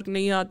کبھی نیٹ ورک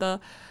نہیں آتا.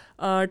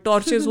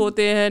 ٹارچز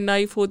ہوتے ہیں,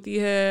 نائف ہوتی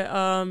ہے,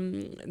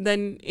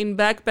 دین ان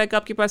بیک پیک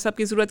آپ کے پاس آپ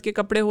کی ضرورت کے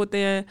کپڑے ہوتے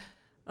ہیں,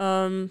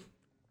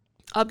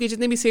 آپ کے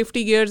جتنے بھی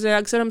سیفٹی گیئرز ہیں.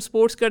 اکثر ہم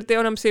اسپورٹس کرتے ہیں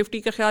اور ہم سیفٹی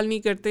کا خیال نہیں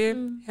کرتے,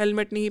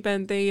 ہیلمٹ نہیں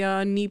پہنتے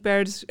یا نی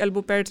پیڈز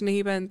ایلبو پیڈز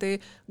نہیں پہنتے,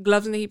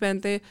 گلوز نہیں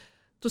پہنتے.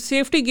 تو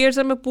سیفٹی گیئرز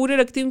میں پورے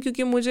رکھتی ہوں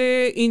کیونکہ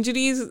مجھے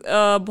انجریز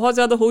بہت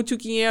زیادہ ہو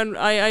چکی ہیں, اور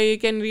آئی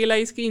کین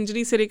ریئلائز کہ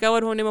انجری سے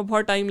ریکور ہونے میں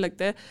بہت ٹائم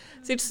لگتا ہے.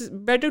 So it's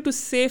better to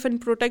safe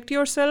and protect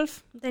your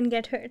self then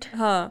get hurt.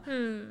 ہاں,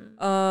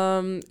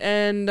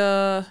 اینڈ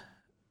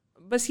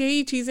بس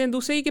یہی چیزیں.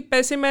 دوسرے ہی کہ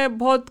پیسے میں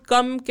بہت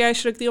کم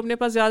کیش رکھتی ہوں اپنے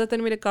پاس, زیادہ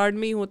تر میرے کارڈ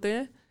میں ہی ہوتے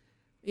ہیں,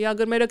 یا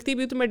اگر میں رکھتی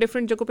بھی ہوں تو میں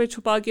ڈفرینٹ جگہوں پہ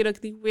چھپا کے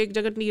رکھتی ہوں, ایک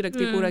جگہ نہیں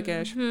رکھتی پورا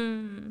cash.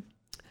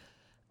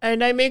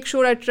 And I make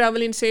sure I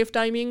travel in safe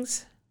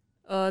timings,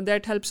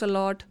 that helps a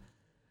lot.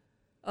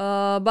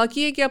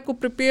 باقی ہے کہ آپ کو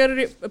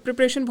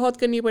پریپریشن بہت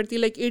کرنی پڑتی ہے,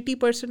 لائک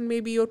 80% میں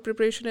بی اور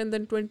پریپریشن اینڈ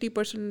دین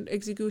 20%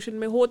 ایگزیکیوشن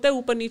میں ہوتا ہے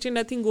اوپر نیچے,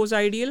 nothing goes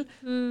ideal,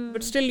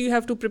 but still you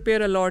have to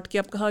prepare a lot کہ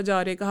آپ کہاں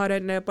جا رہے ہیں, کہاں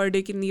رہنا ہے, پر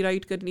ڈے کتنی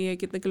رائڈ کرنی ہے,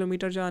 کتنے کلو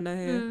میٹر جانا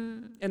ہے,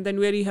 and then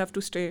where you have to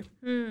stay.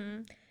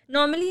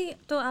 Normally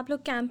تو آپ لوگ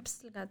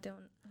کیمپس لگاتے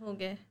ہوں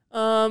گے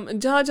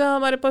جہاں جہاں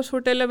ہمارے پاس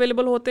ہوٹل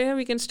اویلیبل ہوتے ہیں,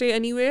 we can stay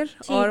anywhere.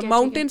 اور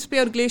ماؤنٹینس پہ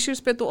اور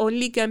گلیشیئرس پہ تو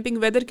اونلی کیمپنگ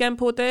ویدر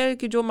کیمپ ہوتا ہے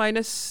کہ جو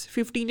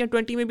 -15 یا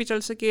 20 میں بھی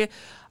چل سکے.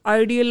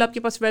 آئیڈیل آپ کے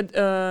پاس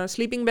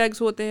سلیپنگ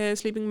بیگس ہوتے ہیں,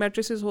 سلیپنگ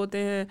میٹریسز ہوتے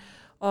ہیں,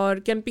 اور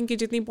کیمپنگ کی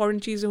جتنی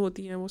امپورٹنٹ چیزیں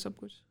ہوتی ہیں وہ سب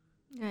کچھ.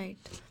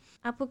 رائٹ.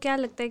 آپ کو کیا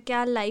لگتا ہے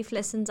کیا لائف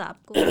لیسنز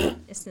آپ کو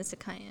اس نے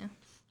سکھائے ہیں؟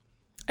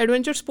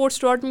 Adventure sports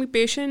taught me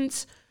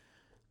patience,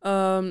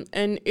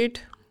 and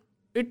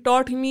it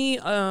taught me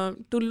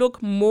to look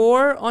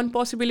more on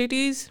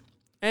possibilities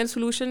and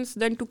solutions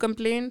than to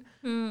complain.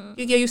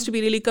 Because I used to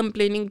be really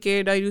complaining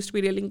kid, I used to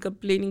be really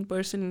complaining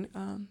person.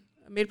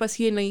 میرے پاس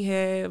یہ نہیں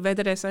ہے,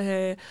 weather ایسا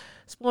ہے,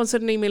 sponsor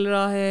نہیں مل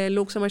رہا ہے,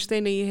 لوگ سمجھتے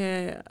نہیں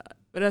ہیں,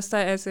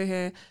 راستہ ایسے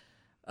ہے.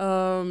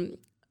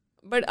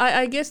 But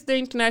I guess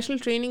the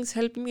international trainings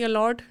helped me a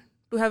lot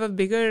to have a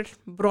bigger,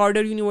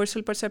 broader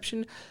universal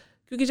perception.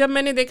 کیونکہ جب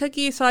میں نے دیکھا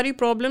کہ یہ ساری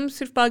پرابلم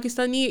صرف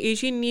پاکستانی,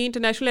 ایشین نہیں,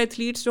 انٹرنیشنل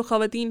ایتھلیٹس جو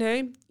خواتین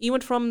ہیں, even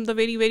from the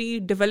very very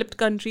developed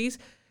countries,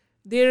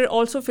 they are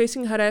also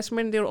facing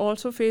harassment, they are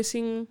also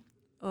facing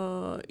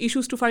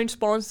issues to find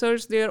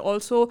sponsors, they are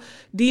also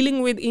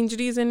dealing with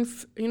injuries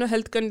and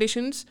health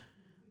conditions.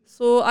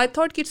 So I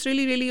thought it's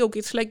really okay,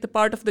 it's like the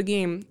part of the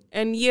game,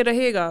 and یہ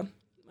رہے گا.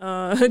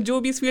 جو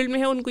بھی اس field میں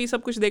ہے ان کو یہ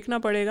سب کچھ دیکھنا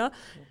پڑے گا,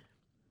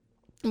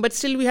 but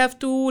still we have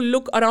to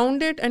look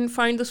around it and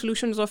find the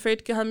solutions of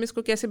it کہ ہم اس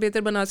کو کیسے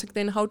بہتر بنا سکتے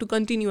ہیں, and how to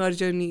continue our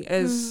journey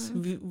as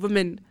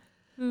women,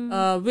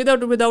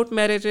 without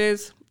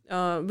marriages,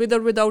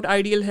 without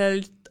ideal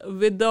health,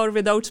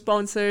 without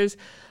sponsors,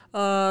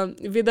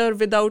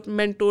 without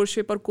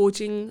mentorship or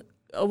coaching.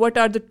 What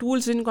are the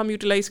tools جن کو ہم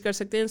یوٹیلائز کر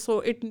سکتے ہیں. So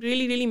it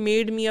really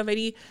made me a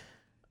very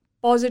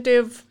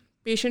positive,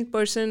 patient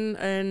person.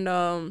 And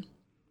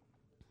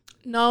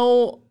now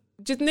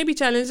جتنے بھی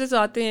challenges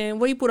آتے ہیں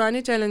وہی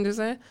پرانے چیلنجز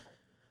ہیں,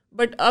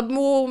 بٹ اب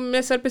وہ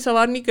میں سر پہ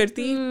سوار نہیں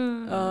کرتی.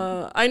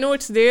 I know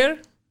it's there,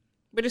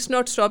 but it's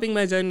not stopping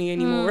my journey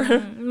anymore.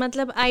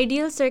 مطلب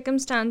آئیڈیل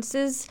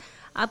سرکمسٹانسز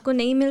آپ کو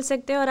نہیں مل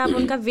سکتے اور آپ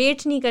ان کا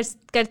ویٹ نہیں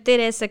کرتے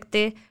رہ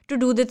سکتے to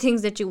do the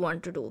things that you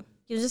want to do.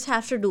 You just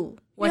have to do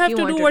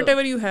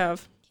whatever you have,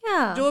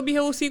 جو بھی ہے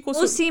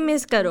اسی میں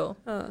کرو.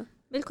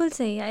 بالکل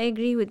صحیح, آئی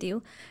ایگری ود یو.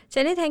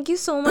 چلیں, thank you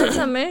so much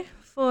Samar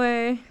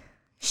for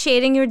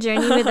sharing your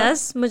journey with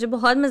us. مجھے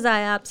بہت مزہ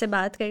آیا آپ سے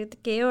بات کر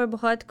کے اور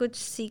بہت کچھ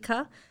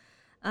سیکھا.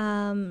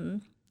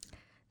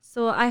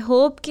 سو آئی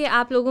ہوپ کہ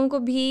آپ لوگوں کو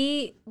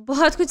بھی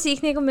بہت کچھ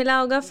سیکھنے کو ملا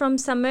ہوگا from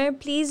Samar.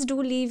 Please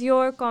do leave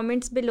your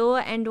comments below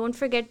and don't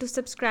forget to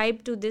subscribe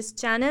to this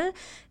channel.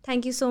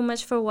 Thank you so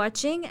much for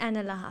watching and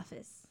اللہ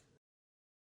حافظ.